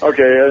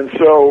 Okay, and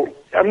so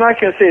I'm not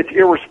going to say it's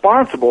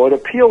irresponsible. It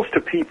appeals to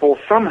people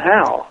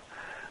somehow,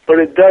 but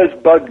it does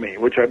bug me,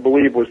 which I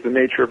believe was the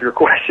nature of your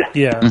question.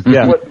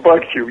 Yeah. What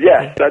bugs you?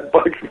 Yes, that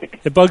bugs me.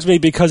 It bugs me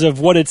because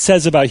of what it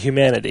says about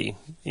humanity,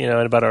 and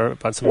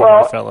about some of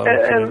our fellow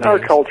and our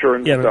culture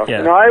and stuff.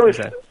 Yeah,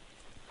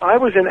 I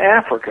was in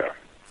Africa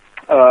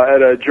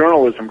at a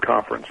journalism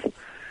conference,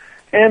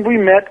 and we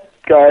met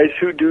guys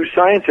who do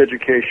science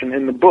education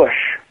in the bush.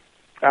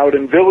 out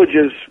in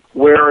villages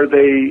where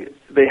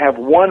they have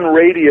one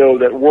radio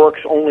that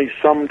works only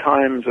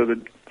sometimes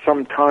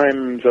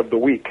of the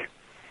week.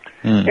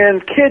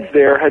 And kids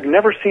there had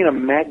never seen a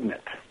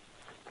magnet.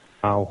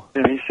 Wow.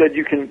 And he said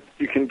you can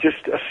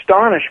just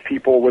astonish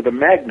people with a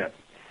magnet.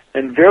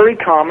 And very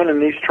common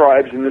in these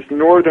tribes in this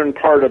northern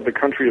part of the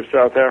country of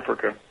South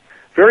Africa,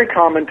 very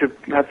common to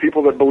have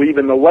people that believe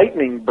in the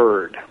lightning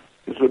bird.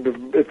 So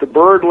if the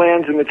bird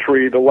lands in the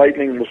tree, the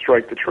lightning will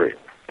strike the tree.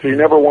 So you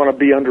never want to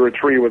be under a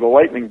tree with a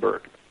lightning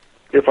bird.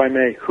 If I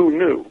may, who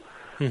knew?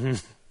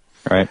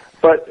 Right.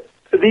 But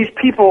these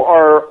people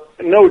are,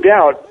 no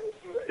doubt,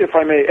 if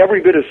I may,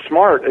 every bit as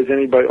smart as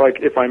anybody,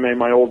 like, if I may,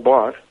 my old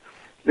boss.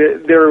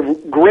 They're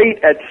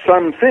great at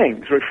some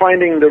things, like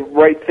finding the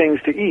right things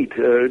to eat,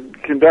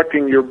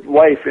 conducting your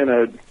life in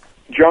a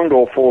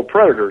jungle full of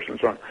predators and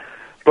so on.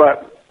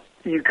 But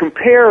you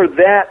compare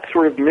that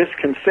sort of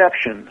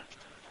misconception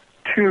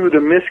to the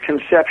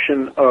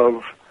misconception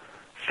of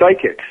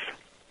psychics,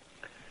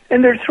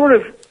 and there's sort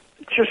of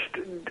just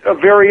a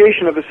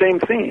variation of the same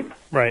theme,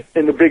 right,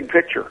 in the big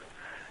picture,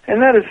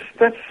 and that's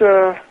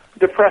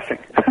depressing.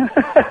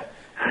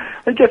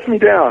 It gets me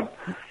down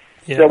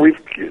that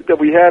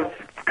we have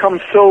come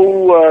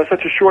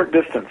such a short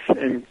distance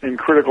in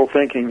critical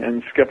thinking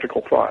and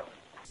skeptical thought.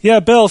 Yeah,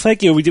 Bill,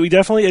 thank you. We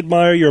definitely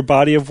admire your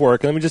body of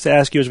work. Let me just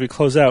ask you as we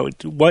close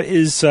out,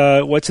 what's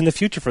in the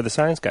future for the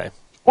Science Guy?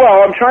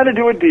 Well, I'm trying to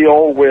do a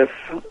deal with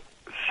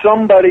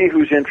somebody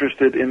who's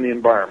interested in the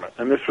environment,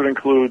 and this would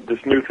include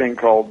this new thing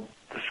called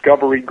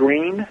Discovery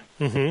Green.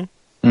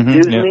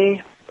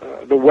 Disney,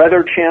 the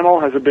Weather Channel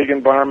has a big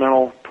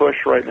environmental push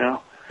right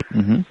now.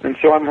 And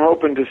so I'm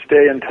hoping to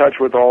stay in touch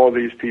with all of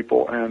these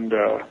people and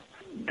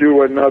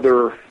do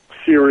another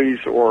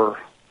series or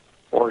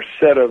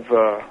set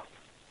of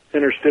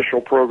interstitial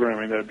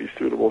programming that would be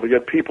suitable to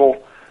get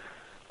people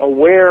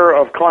aware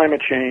of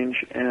climate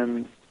change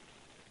and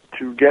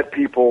to get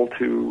people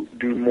to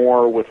do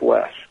more with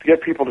less, to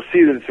get people to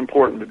see that it's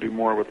important to do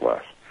more with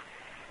less.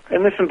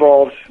 And this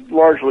involves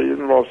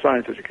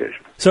science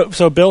education.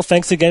 So Bill,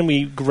 thanks again.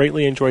 We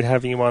greatly enjoyed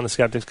having you on the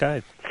Skeptics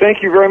Guide.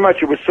 Thank you very much.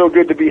 It was so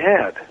good to be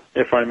had,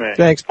 if I may.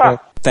 Thanks, Bill.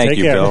 Thank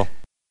you, Bill.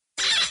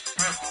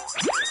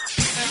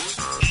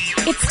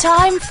 It's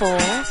time for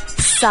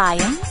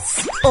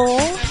Science or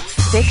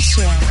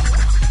Fiction.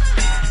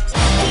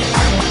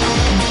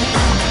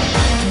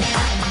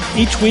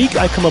 Each week,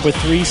 I come up with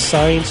 3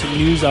 science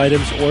news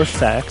items or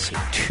facts.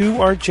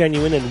 2 are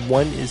genuine and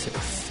 1 is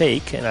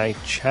fake, and I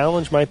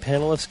challenge my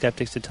panel of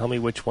skeptics to tell me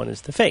which one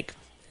is the fake.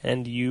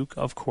 And you,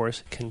 of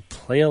course, can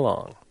play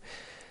along.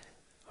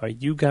 Are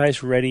you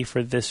guys ready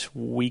for this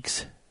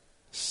week's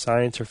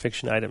science or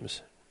fiction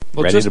items?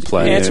 Well, ready to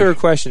play. Answer a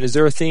question. Is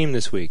there a theme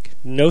this week?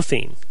 No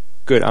theme.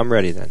 Good, I'm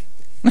ready then.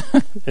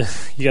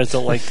 You guys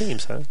don't like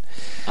themes, huh?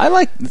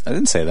 I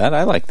didn't say that.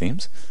 I like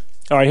themes.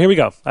 All right, here we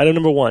go. Item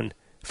number 1.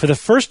 For the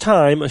first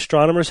time,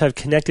 astronomers have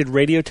connected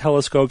radio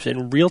telescopes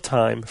in real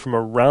time from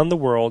around the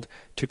world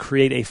to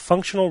create a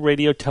functional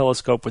radio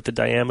telescope with the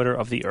diameter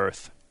of the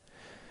Earth.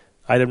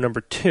 Item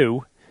number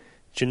 2.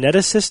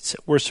 Geneticists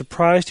were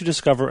surprised to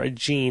discover a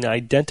gene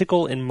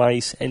identical in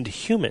mice and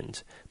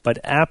humans, but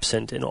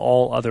absent in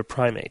all other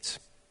primates.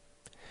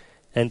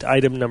 And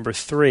item number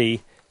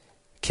 3.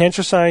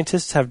 Cancer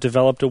scientists have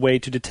developed a way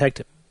to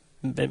detect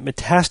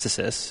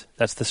metastasis,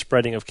 that's the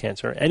spreading of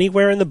cancer,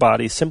 anywhere in the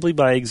body simply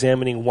by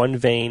examining one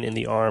vein in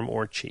the arm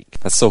or cheek.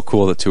 That's so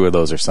cool that 2 of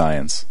those are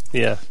science.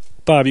 Yeah.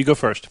 Bob, you go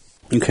first.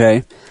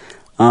 Okay.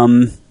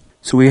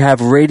 So we have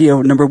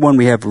number 1,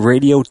 we have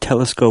radio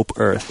telescope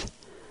Earth.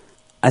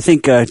 I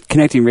think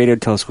connecting radio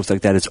telescopes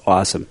like that is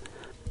awesome.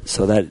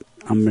 So that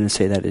I'm going to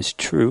say that is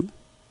true.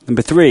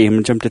 Number 3, I'm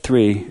going to jump to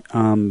 3.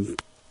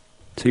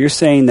 So you're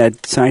saying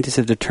that scientists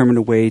have determined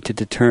a way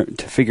to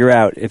figure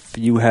out if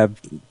you have,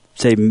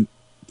 say,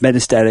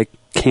 metastatic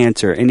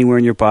cancer anywhere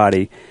in your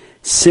body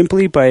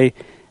simply by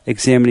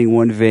examining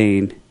one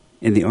vein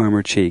in the arm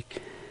or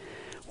cheek.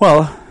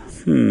 Well,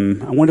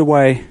 I wonder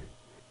why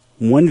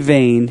one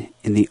vein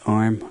in the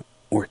arm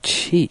or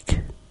cheek.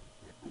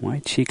 Why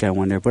cheek, I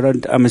wonder?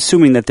 But I'm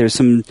assuming that there's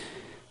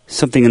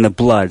something in the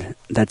blood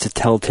that's a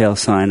telltale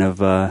sign of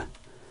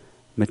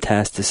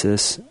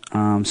metastasis.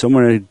 So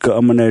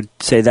I'm gonna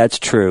say that's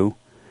true.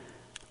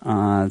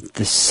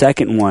 The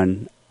second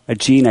one, a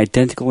gene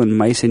identical in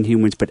mice and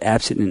humans but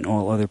absent in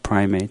all other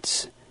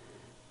primates.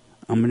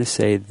 I'm going to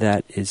say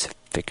that is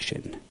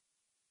fiction.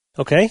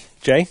 Okay,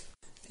 Jay?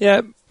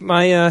 Yeah,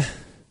 my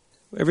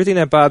everything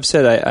that Bob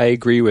said I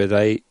agree with.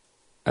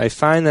 I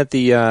find that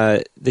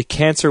the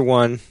cancer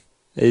one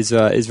is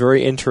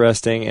very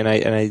interesting, and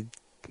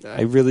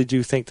I really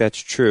do think that's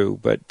true.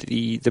 But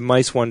the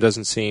mice one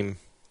doesn't seem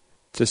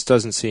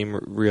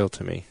real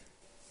to me.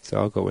 So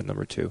I'll go with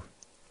number 2.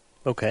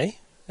 Okay.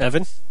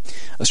 Evan?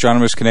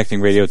 Astronomers connecting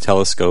radio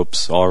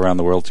telescopes all around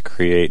the world to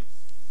create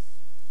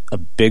a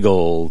big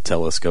old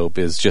telescope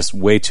is just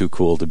way too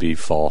cool to be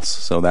false.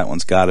 So that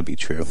one's got to be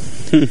true.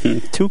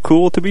 Too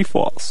cool to be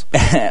false.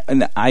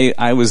 And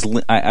I was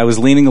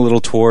leaning a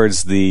little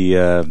towards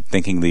the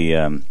thinking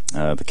the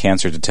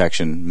cancer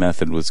detection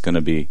method was going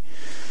to be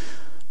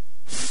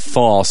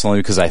false, only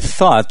because I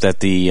thought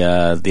that the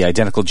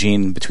identical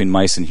gene between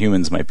mice and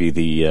humans might be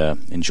the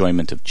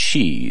enjoyment of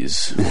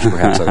cheese, which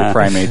perhaps other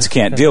primates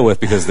can't deal with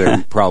because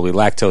they're probably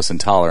lactose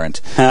intolerant.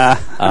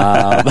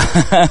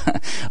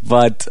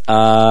 But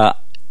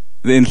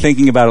in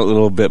thinking about it a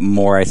little bit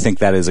more, I think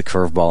that is a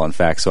curveball, in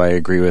fact. So I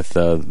agree with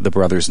the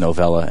Brothers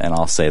novella, and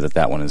I'll say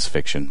that one is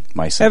fiction.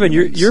 Mice and Evan,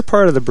 humans. you're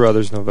part of the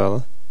Brothers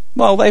novella.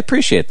 Well, I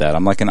appreciate that.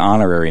 I'm like an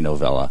honorary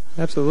novella.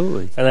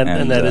 Absolutely.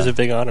 And that is a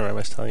big honor, I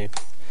must tell you.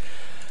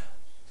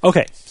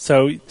 Okay,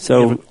 so we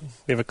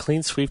have a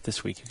clean sweep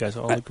this week. You guys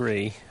all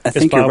agree. I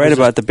think you're right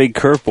about the big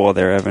curveball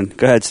there, Evan.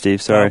 Go ahead,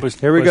 Steve. Sorry.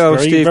 Here we go,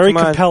 very, Steve. Very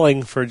come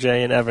compelling for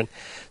Jay and Evan.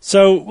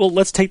 So,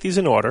 let's take these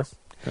in order.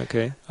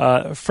 Okay.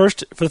 For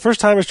the first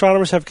time,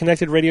 astronomers have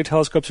connected radio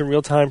telescopes in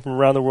real time from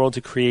around the world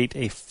to create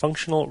a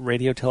functional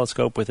radio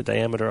telescope with the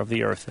diameter of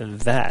the Earth,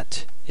 and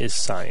that is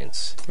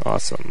science.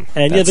 Awesome.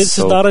 And That's this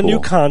so is not a cool. new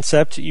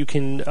concept. You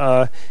can,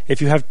 if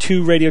you have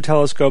two radio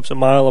telescopes a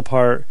mile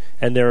apart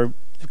and they're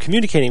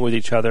communicating with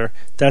each other,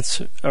 that's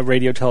a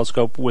radio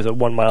telescope with a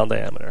 1 mile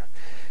diameter.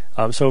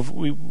 So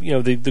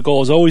if the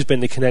goal has always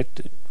been to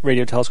connect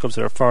radio telescopes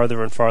that are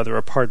farther and farther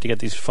apart to get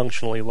these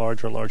functionally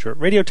larger and larger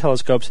radio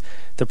telescopes.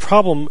 The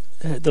problem,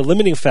 the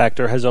limiting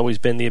factor, has always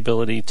been the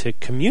ability to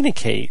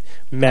communicate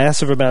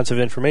massive amounts of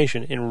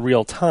information in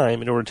real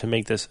time in order to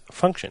make this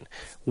function.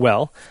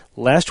 Well,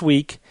 last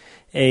week,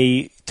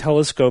 a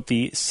telescope,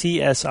 the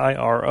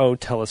CSIRO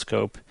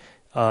telescope,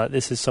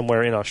 this is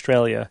somewhere in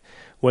Australia,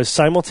 was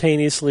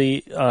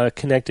simultaneously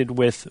connected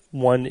with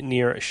one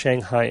near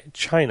Shanghai,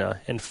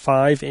 China, and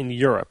 5 in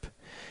Europe.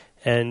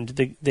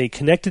 And they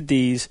connected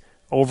these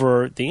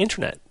over the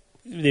internet.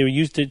 They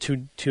used it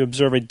to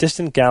observe a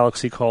distant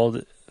galaxy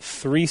called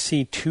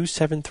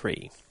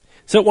 3C273.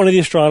 So one of the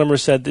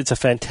astronomers said it's a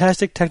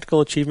fantastic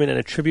technical achievement and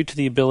a tribute to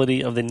the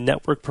ability of the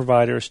network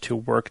providers to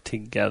work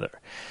together.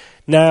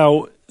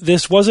 Now,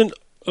 this wasn't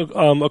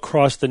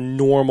across the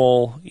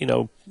normal,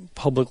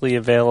 publicly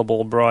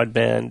available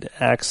broadband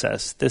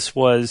access. This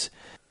was,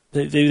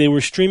 they were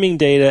streaming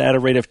data at a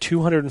rate of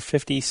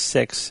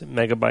 256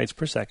 megabytes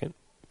per second,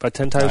 about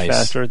 10 times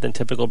faster than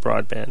typical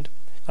broadband.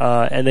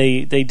 And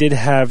they did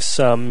have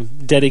some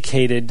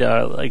dedicated,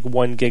 1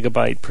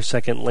 gigabyte per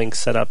second links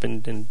set up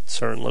in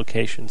certain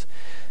locations.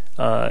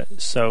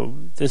 So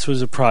this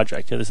was a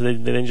project. They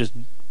didn't just,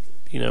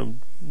 do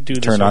this.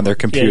 Turn on their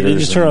computers. Yeah, they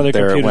just turn on their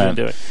computers and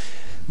do it.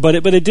 But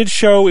it did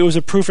show, it was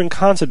a proof in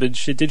concept.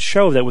 It did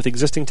show that with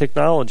existing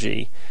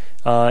technology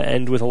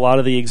and with a lot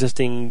of the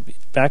existing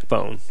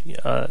backbone,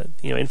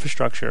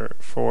 infrastructure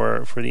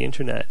for the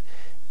internet,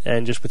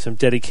 and just with some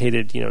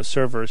dedicated,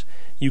 servers,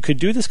 you could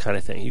do this kind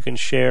of thing. You can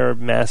share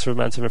massive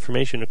amounts of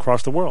information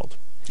across the world.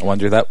 I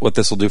wonder what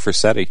this will do for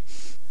SETI.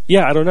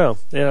 Yeah, I don't know.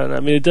 Yeah, I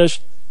mean, it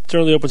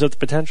certainly opens up the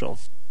potential.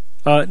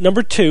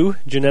 Number 2,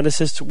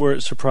 geneticists were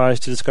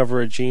surprised to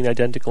discover a gene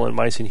identical in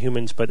mice and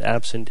humans, but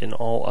absent in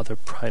all other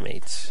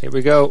primates. Here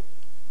we go.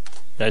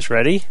 You guys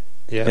ready?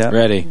 Yeah.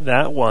 Ready.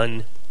 That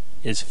one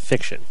is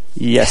fiction.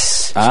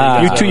 Yes.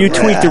 You you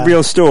tweaked the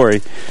real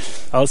story.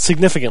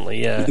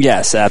 Significantly, yeah.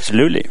 Yes,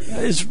 absolutely.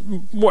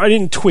 I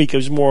didn't tweak. It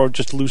was more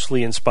just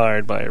loosely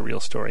inspired by a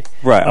real story.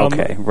 Right.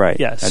 Okay. Right.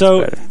 Yeah. That's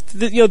so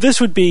better. this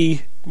would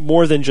be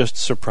more than just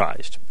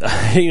surprised.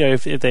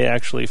 If they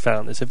actually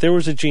found this, if there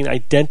was a gene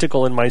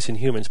identical in mice and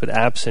humans but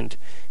absent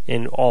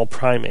in all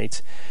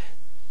primates,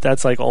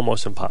 that's like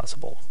almost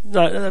impossible.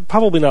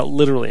 Probably not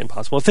literally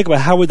impossible. Think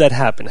about how would that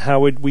happen. How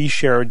would we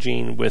share a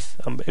gene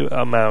with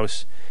a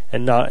mouse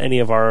and not any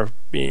of our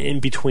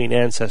in-between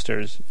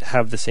ancestors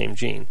have the same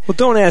gene? Well,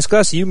 don't ask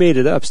us. You made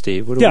it up,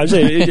 Steve. I'm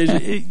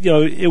saying,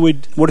 it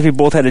would... What if you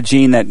both had a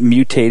gene that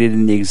mutated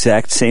in the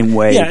exact same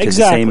way to the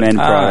same end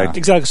product?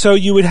 Exactly. So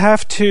you would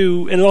have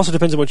to... And it also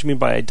depends on what you mean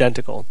by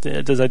identical.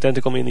 Does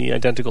identical mean the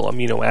identical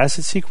amino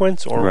acid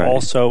sequence or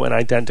also an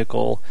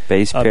identical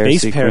base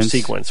pair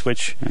sequence,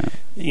 which,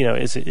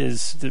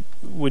 the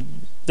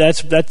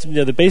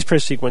base pair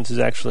sequence is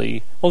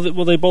actually...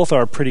 Well, they both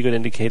are pretty good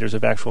indicators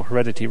of actual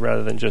heredity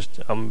rather than just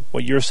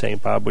what you're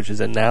saying, Bob, which is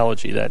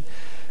analogy, that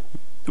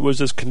it was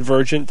this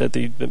convergent, that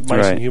the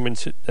mice and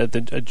humans,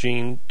 that a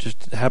gene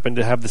just happened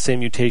to have the same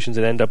mutations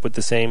and end up with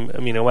the same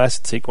amino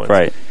acid sequence.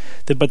 Right.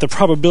 But the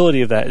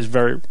probability of that is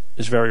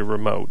very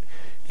remote.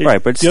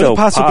 Right, but the still other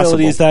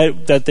possibility possible.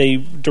 is that they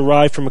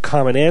derived from a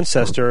common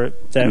ancestor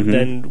that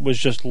then was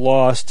just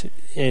lost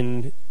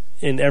in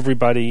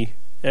everybody,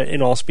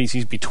 in all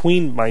species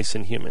between mice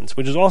and humans,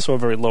 which is also a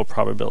very low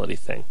probability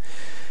thing.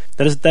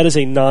 That is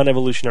a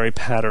non-evolutionary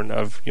pattern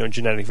of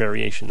genetic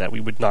variation that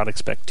we would not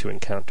expect to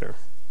encounter.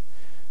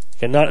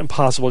 Okay, not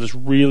impossible, just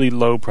really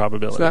low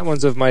probability. So that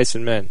one's of mice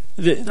and men.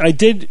 I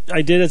did,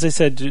 as I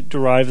said,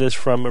 derive this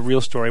from a real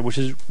story, which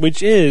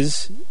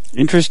is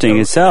interesting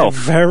itself. A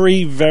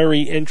very,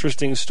 very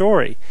interesting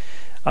story.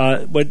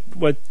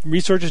 What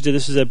researchers did,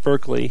 this is at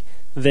Berkeley,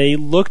 they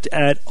looked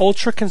at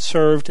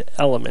ultra-conserved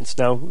elements.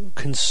 Now,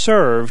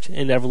 conserved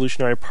in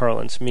evolutionary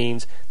parlance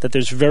means that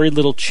there's very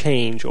little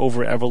change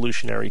over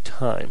evolutionary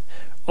time.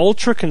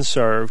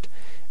 Ultra-conserved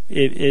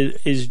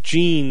is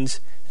genes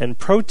and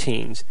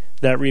proteins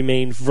that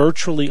remain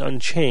virtually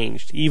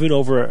unchanged, even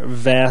over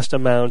vast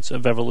amounts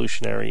of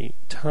evolutionary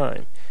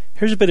time.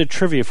 Here's a bit of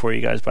trivia for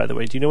you guys, by the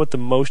way. Do you know what the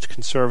most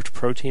conserved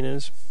protein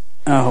is?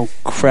 Oh,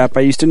 crap.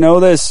 I used to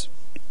know this.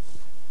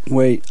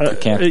 Wait.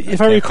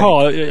 If I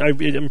recall,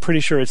 I'm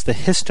pretty sure it's the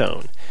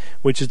histone,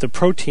 which is the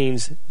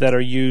proteins that are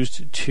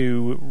used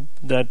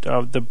that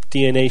the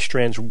DNA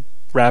strands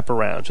wrap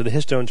around. So the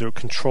histones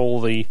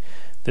control the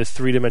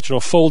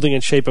three-dimensional folding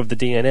and shape of the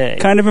DNA.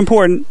 Kind of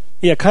important.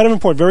 Yeah, kind of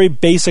important. Very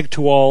basic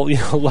to all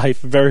life.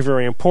 Very,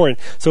 very important.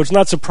 So it's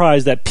not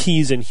surprised that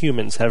peas in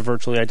humans have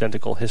virtually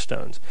identical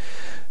histones.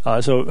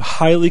 So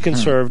highly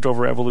conserved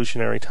over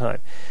evolutionary time.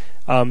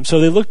 So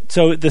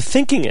the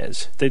thinking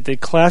is, the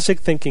classic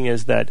thinking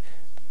is that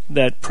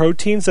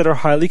proteins that are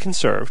highly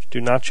conserved,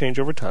 do not change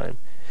over time,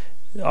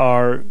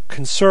 are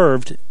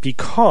conserved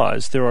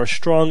because there are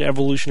strong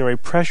evolutionary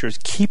pressures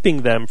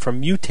keeping them from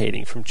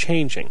mutating, from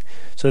changing,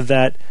 so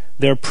that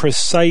their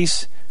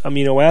precise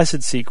amino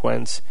acid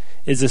sequence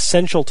is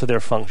essential to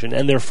their function,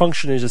 and their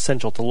function is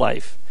essential to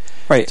life.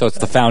 Right. So it's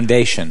the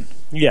foundation.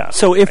 Yeah.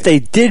 So if they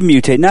did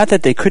mutate, not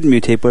that they couldn't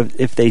mutate, but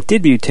if they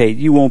did mutate,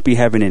 you won't be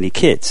having any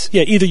kids.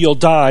 Yeah, either you'll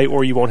die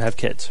or you won't have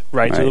kids,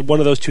 right? So one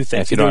of those two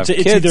things. If you don't have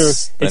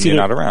kids, then you're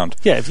not around.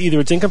 Yeah, either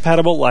it's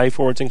incompatible life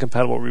or it's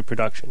incompatible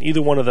reproduction.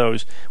 Either one of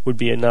those would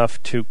be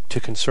enough to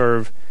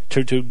conserve,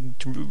 to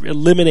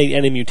eliminate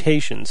any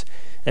mutations.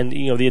 And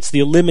it's the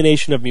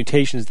elimination of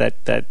mutations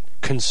that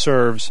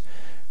conserves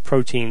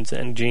proteins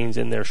and genes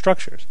in their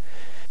structures.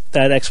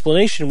 That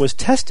explanation was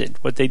tested.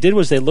 What they did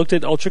was they looked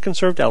at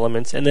ultra-conserved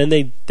elements, and then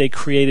they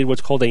created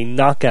what's called a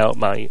knockout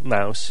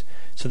mouse.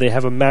 So they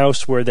have a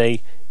mouse where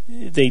they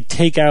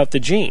take out the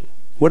gene.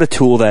 What a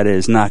tool that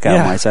is,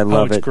 knockout mice. I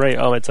love it. It's great.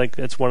 Oh, it's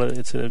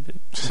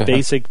a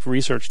basic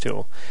research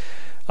tool.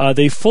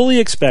 They fully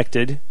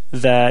expected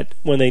that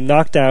when they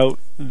knocked out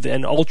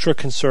an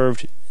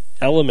ultra-conserved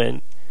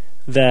element,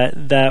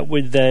 that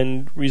would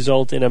then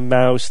result in a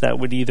mouse that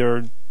would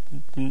either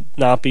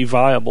not be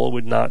viable,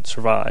 would not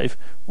survive,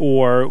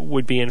 or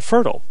would be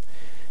infertile.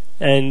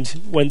 And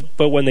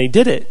when they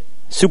did it,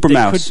 super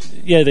mouse,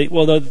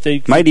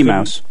 Mighty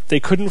Mouse, they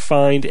couldn't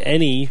find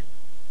any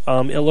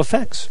ill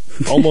effects.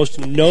 Almost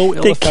no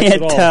ill they effects can't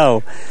at all tell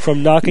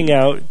from knocking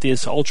out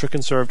this ultra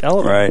conserved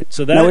element. Right.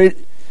 So that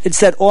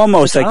it's that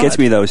almost that gets odd.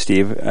 me though,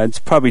 Steve. It's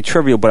probably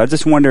trivial, but I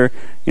just wonder,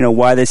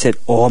 why they said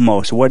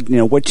almost.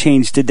 What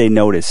change did they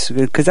notice?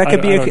 Because that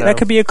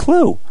could be a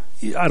clue.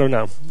 I don't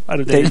know.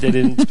 They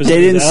didn't.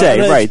 They didn't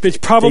say, right? It's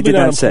probably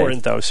not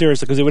important, though.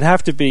 Seriously, because it would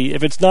have to be.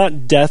 If it's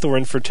not death or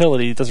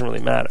infertility, it doesn't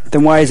really matter.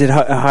 Then why is it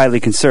highly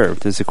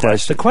conserved? Is the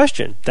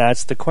question.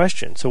 That's the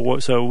question. So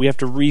we have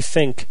to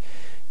rethink,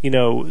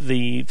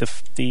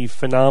 the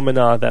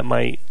phenomena that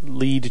might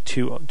lead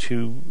to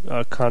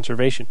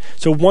conservation.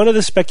 So one of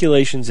the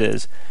speculations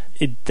is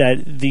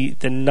that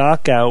the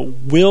knockout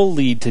will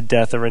lead to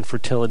death or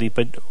infertility,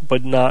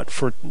 but not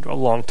for a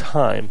long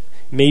time.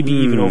 Maybe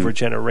even over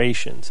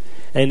generations.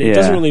 And it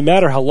doesn't really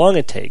matter how long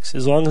it takes.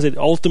 As long as it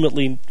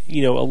ultimately,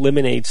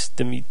 eliminates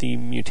the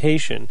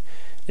mutation,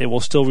 it will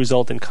still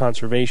result in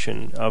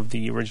conservation of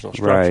the original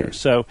structure. Right.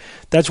 So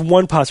that's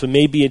one possibility.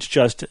 Maybe it's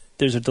just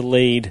there's a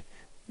delayed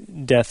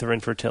death or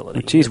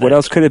infertility. Geez, what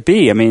else could it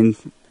be? I mean,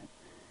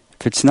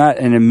 if it's not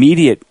an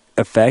immediate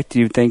effect,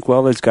 you think,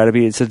 well, it's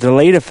a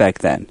delayed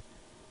effect then.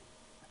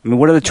 I mean,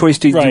 what other choice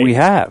do we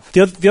have?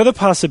 The other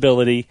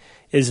possibility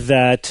is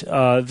that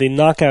the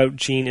knockout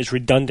gene is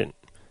redundant.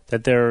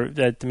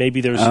 That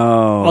maybe there's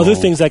other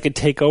things that could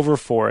take over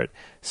for it.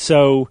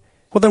 So,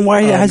 well, then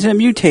why hasn't it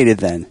mutated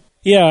then?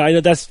 Yeah, I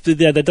know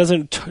that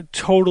doesn't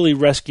totally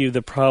rescue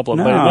the problem,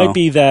 No. but it might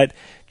be that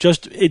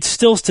it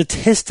still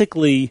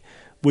statistically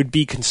would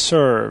be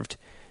conserved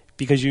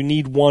because you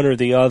need one or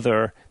the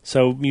other.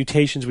 So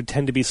mutations would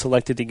tend to be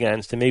selected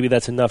against, and maybe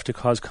that's enough to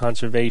cause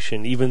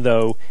conservation, even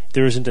though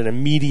there isn't an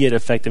immediate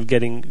effect of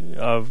getting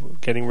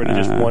rid of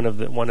just one of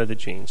the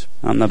genes.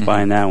 I'm not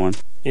buying that one.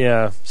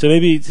 Yeah. So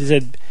maybe he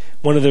said,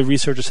 one of the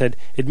researchers said,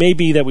 it may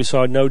be that we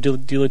saw no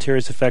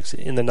deleterious effects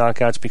in the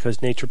knockouts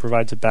because nature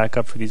provides a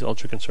backup for these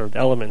ultra-conserved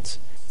elements.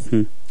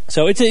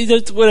 So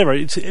it's whatever.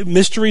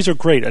 Mysteries are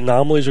great.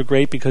 Anomalies are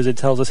great because it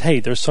tells us, hey,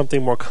 there's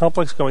something more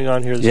complex going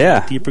on here. There's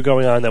something deeper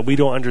going on that we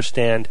don't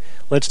understand.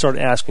 Let's start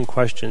asking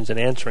questions and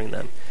answering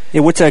them.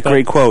 Yeah, what's that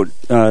great quote?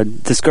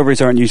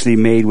 Discoveries aren't usually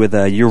made with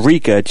a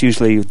eureka. It's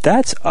usually,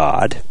 that's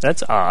odd.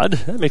 That's odd.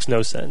 That makes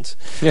no sense.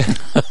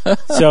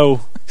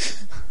 So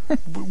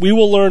we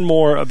will learn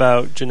more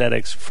about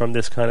genetics from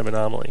this kind of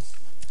anomaly.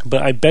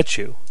 But I bet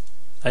you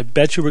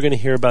we're going to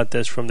hear about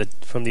this from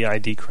the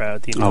ID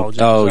crowd, the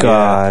intelligence. Oh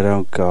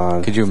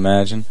God! Could you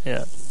imagine?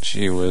 Yeah.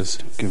 Gee whiz.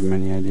 Give them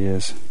any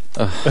ideas.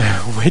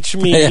 Which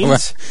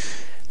means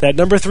That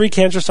number 3,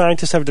 cancer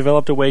scientists have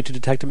developed a way to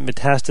detect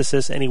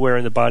metastasis anywhere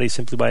in the body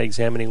simply by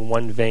examining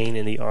one vein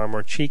in the arm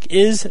or cheek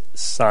is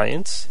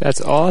science. That's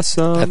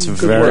awesome. That's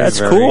That's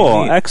very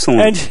cool. neat.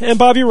 Excellent. And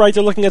Bob, you're right.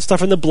 They're looking at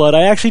stuff in the blood.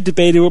 I actually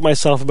debated with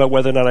myself about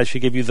whether or not I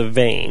should give you the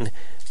vein,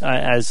 but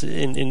I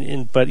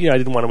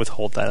didn't want to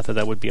withhold that. I thought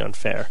that would be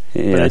unfair.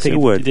 Yes, but I think it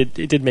would. It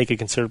did make it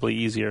considerably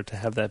easier to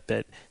have that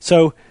bit.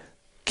 So.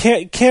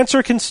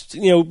 Cancer can,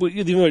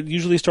 it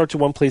usually starts in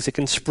one place. It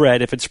can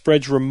spread. If it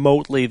spreads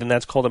remotely, then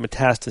that's called a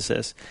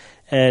metastasis,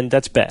 and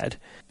that's bad.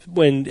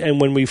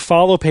 When we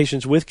follow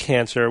patients with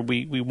cancer,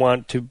 we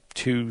want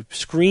to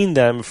screen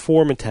them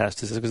for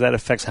metastasis because that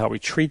affects how we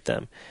treat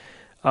them.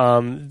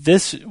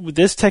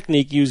 This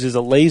technique uses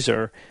a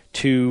laser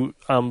to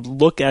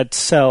look at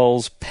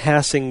cells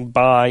passing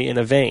by in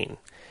a vein,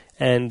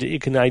 and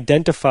it can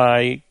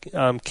identify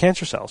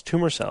cancer cells,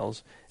 tumor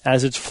cells,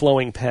 as it's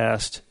flowing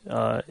past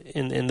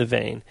in the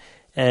vein,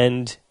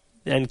 and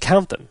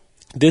count them.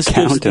 This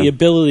gives the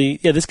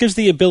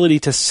ability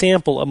to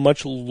sample a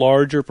much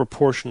larger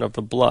proportion of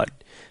the blood,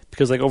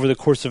 because like over the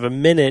course of a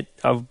minute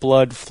of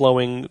blood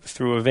flowing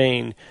through a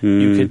vein,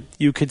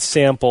 you could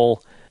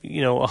sample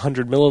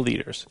 100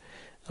 milliliters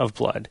of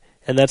blood,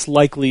 and that's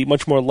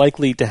much more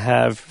likely to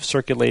have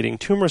circulating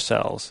tumor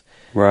cells,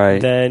 right?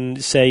 Than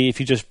say if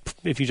you just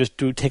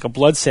take a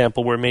blood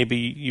sample where maybe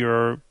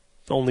you're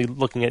only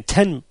looking at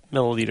 10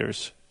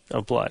 milliliters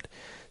of blood.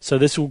 So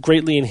this will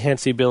greatly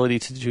enhance the ability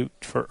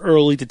for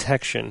early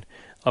detection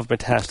of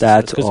metastasis.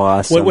 That's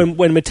awesome.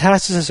 When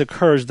metastasis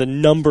occurs, the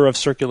number of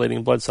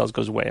circulating blood cells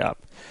goes way up.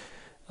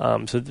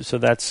 It's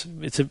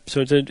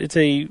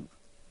a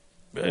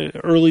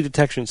early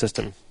detection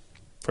system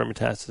for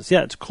metastasis.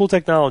 Yeah, it's cool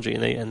technology,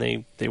 and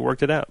they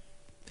worked it out.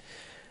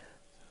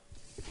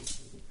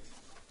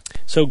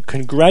 So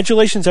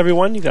congratulations,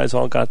 everyone! You guys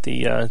all got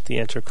the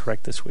answer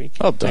correct this week.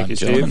 Well done, Thank you,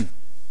 gentlemen. Steve.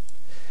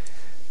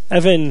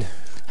 Evan,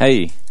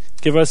 Hey,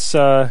 give us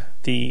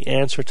the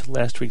answer to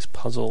last week's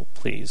puzzle,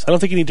 please. I don't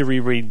think you need to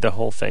reread the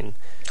whole thing.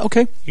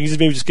 okay. You can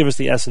maybe just give us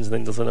the essence, and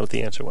then you'll know what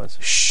the answer was.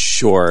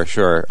 Sure.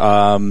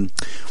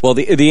 Well,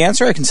 the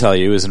answer I can tell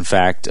you is, in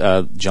fact,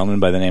 a gentleman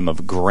by the name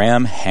of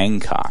Graham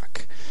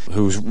Hancock,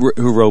 who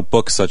wrote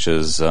books such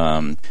as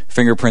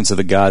Fingerprints of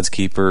the God's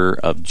Keeper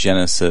of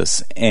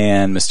Genesis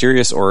and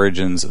Mysterious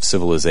Origins of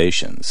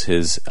Civilizations.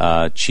 His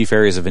chief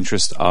areas of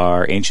interest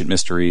are ancient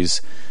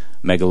mysteries,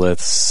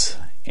 megaliths,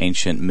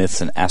 ancient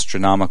myths, and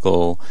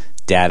astronomical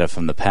data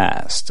from the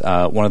past.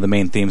 One of the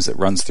main themes that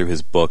runs through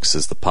his books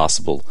is the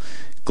possible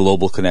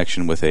global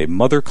connection with a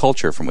mother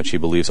culture from which he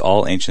believes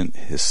all ancient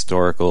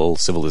historical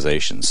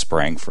civilizations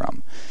sprang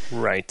from.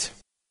 Right.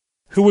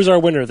 Who was our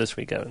winner this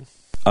week, Evan?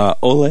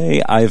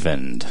 Ole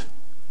Ivand.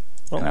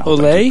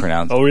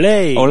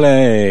 Ole?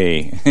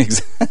 Ole.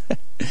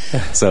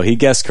 So he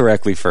guessed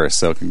correctly first,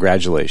 so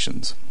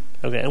congratulations.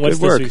 Okay, and what's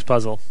Good this work. week's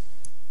puzzle?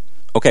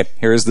 Okay,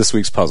 here is this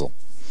week's puzzle.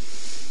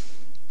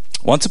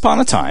 Once upon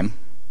a time,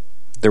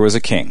 there was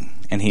a king,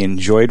 and he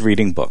enjoyed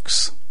reading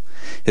books.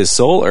 His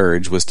sole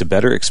urge was to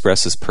better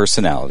express his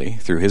personality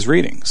through his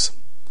readings.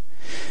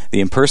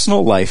 The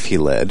impersonal life he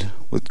led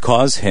would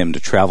cause him to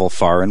travel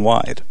far and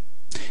wide.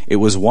 It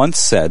was once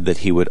said that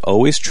he would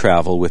always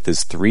travel with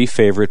his 3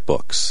 favorite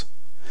books.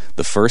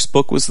 The first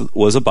book was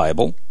a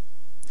Bible.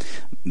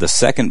 The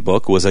second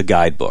book was a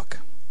guidebook.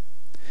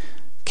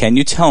 Can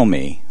you tell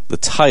me the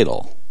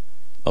title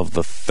of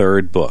the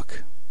third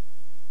book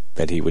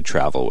that he would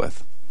travel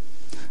with?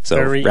 So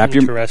Very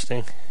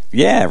interesting.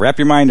 wrap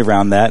your mind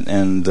around that,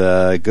 and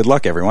good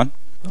luck, everyone.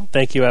 Well,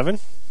 thank you, Evan.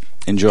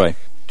 Enjoy.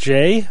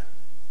 Jay,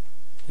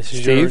 this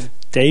is Steve? your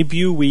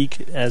debut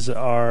week as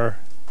our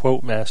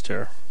quote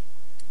master.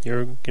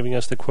 You're giving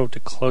us the quote to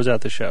close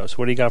out the show. So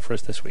what do you got for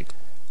us this week?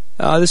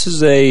 This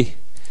is a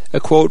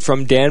quote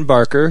from Dan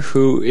Barker,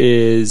 who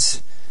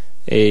is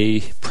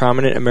a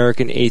prominent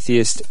American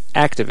atheist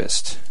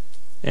activist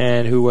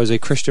and who was a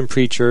Christian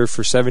preacher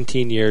for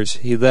 17 years.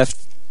 He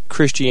left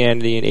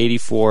Christianity in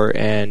 1984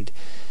 and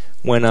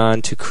went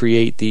on to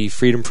create the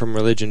Freedom from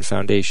Religion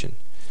Foundation.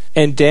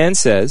 And Dan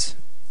says,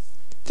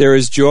 "There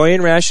is joy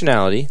in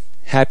rationality.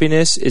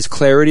 Happiness is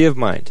clarity of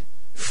mind.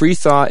 Free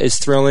thought is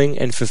thrilling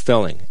and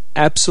fulfilling.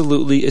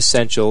 Absolutely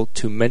essential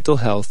to mental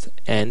health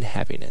and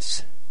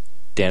happiness."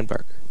 Dan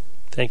Barker.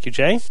 Thank you,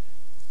 Jay.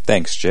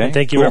 Thanks, Jay. And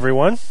thank you, Cool.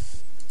 everyone.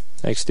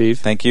 Thanks, Steve.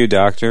 Thank you,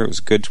 Doctor. It was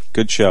a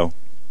good show.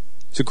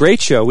 It's a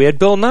great show. We had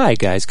Bill Nye,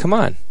 guys. Come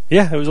on.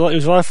 Yeah, it was a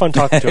lot of fun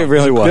talking to him. It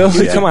really was.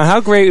 Bill, Yeah. come on. How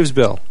great was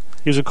Bill?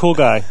 He was a cool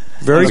guy.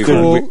 Very He's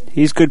cool.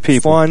 He's good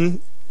people. Fun.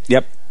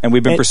 Yep. And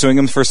we've been And- pursuing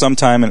him for some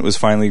time, and it was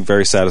finally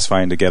very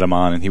satisfying to get him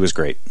on, and he was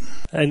great.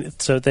 And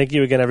so thank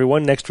you again,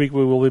 everyone. Next week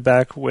we will be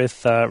back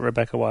with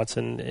Rebecca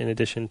Watson in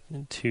addition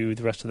to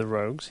the rest of the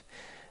Rogues.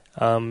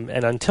 And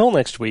until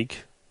next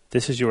week,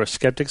 this is your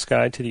Skeptic's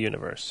Guide to the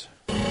Universe.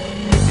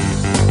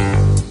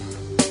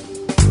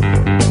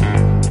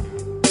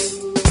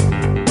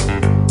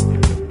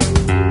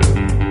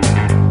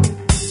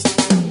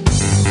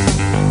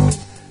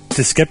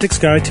 The Skeptics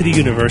Guide to the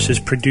Universe is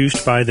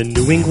produced by the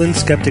New England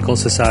Skeptical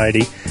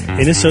Society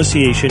in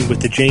association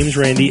with the James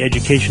Randi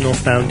Educational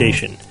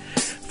Foundation.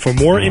 For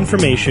more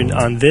information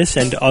on this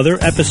and other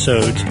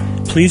episodes,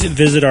 please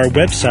visit our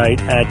website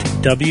at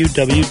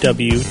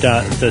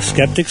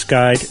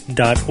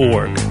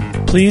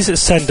www.theskepticsguide.org. Please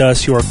send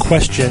us your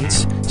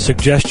questions,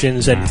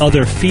 suggestions, and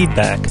other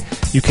feedback.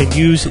 You can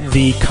use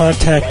the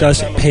Contact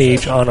Us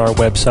page on our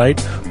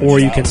website, or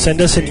you can send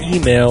us an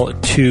email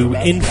to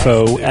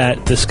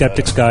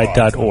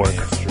info@theskepticsguide.org.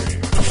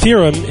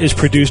 Theorem is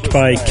produced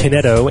by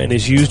Kineto and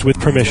is used with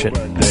permission.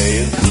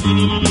 Days,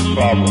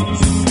 problems,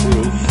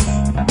 proofs,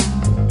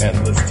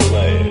 endless dilemmas.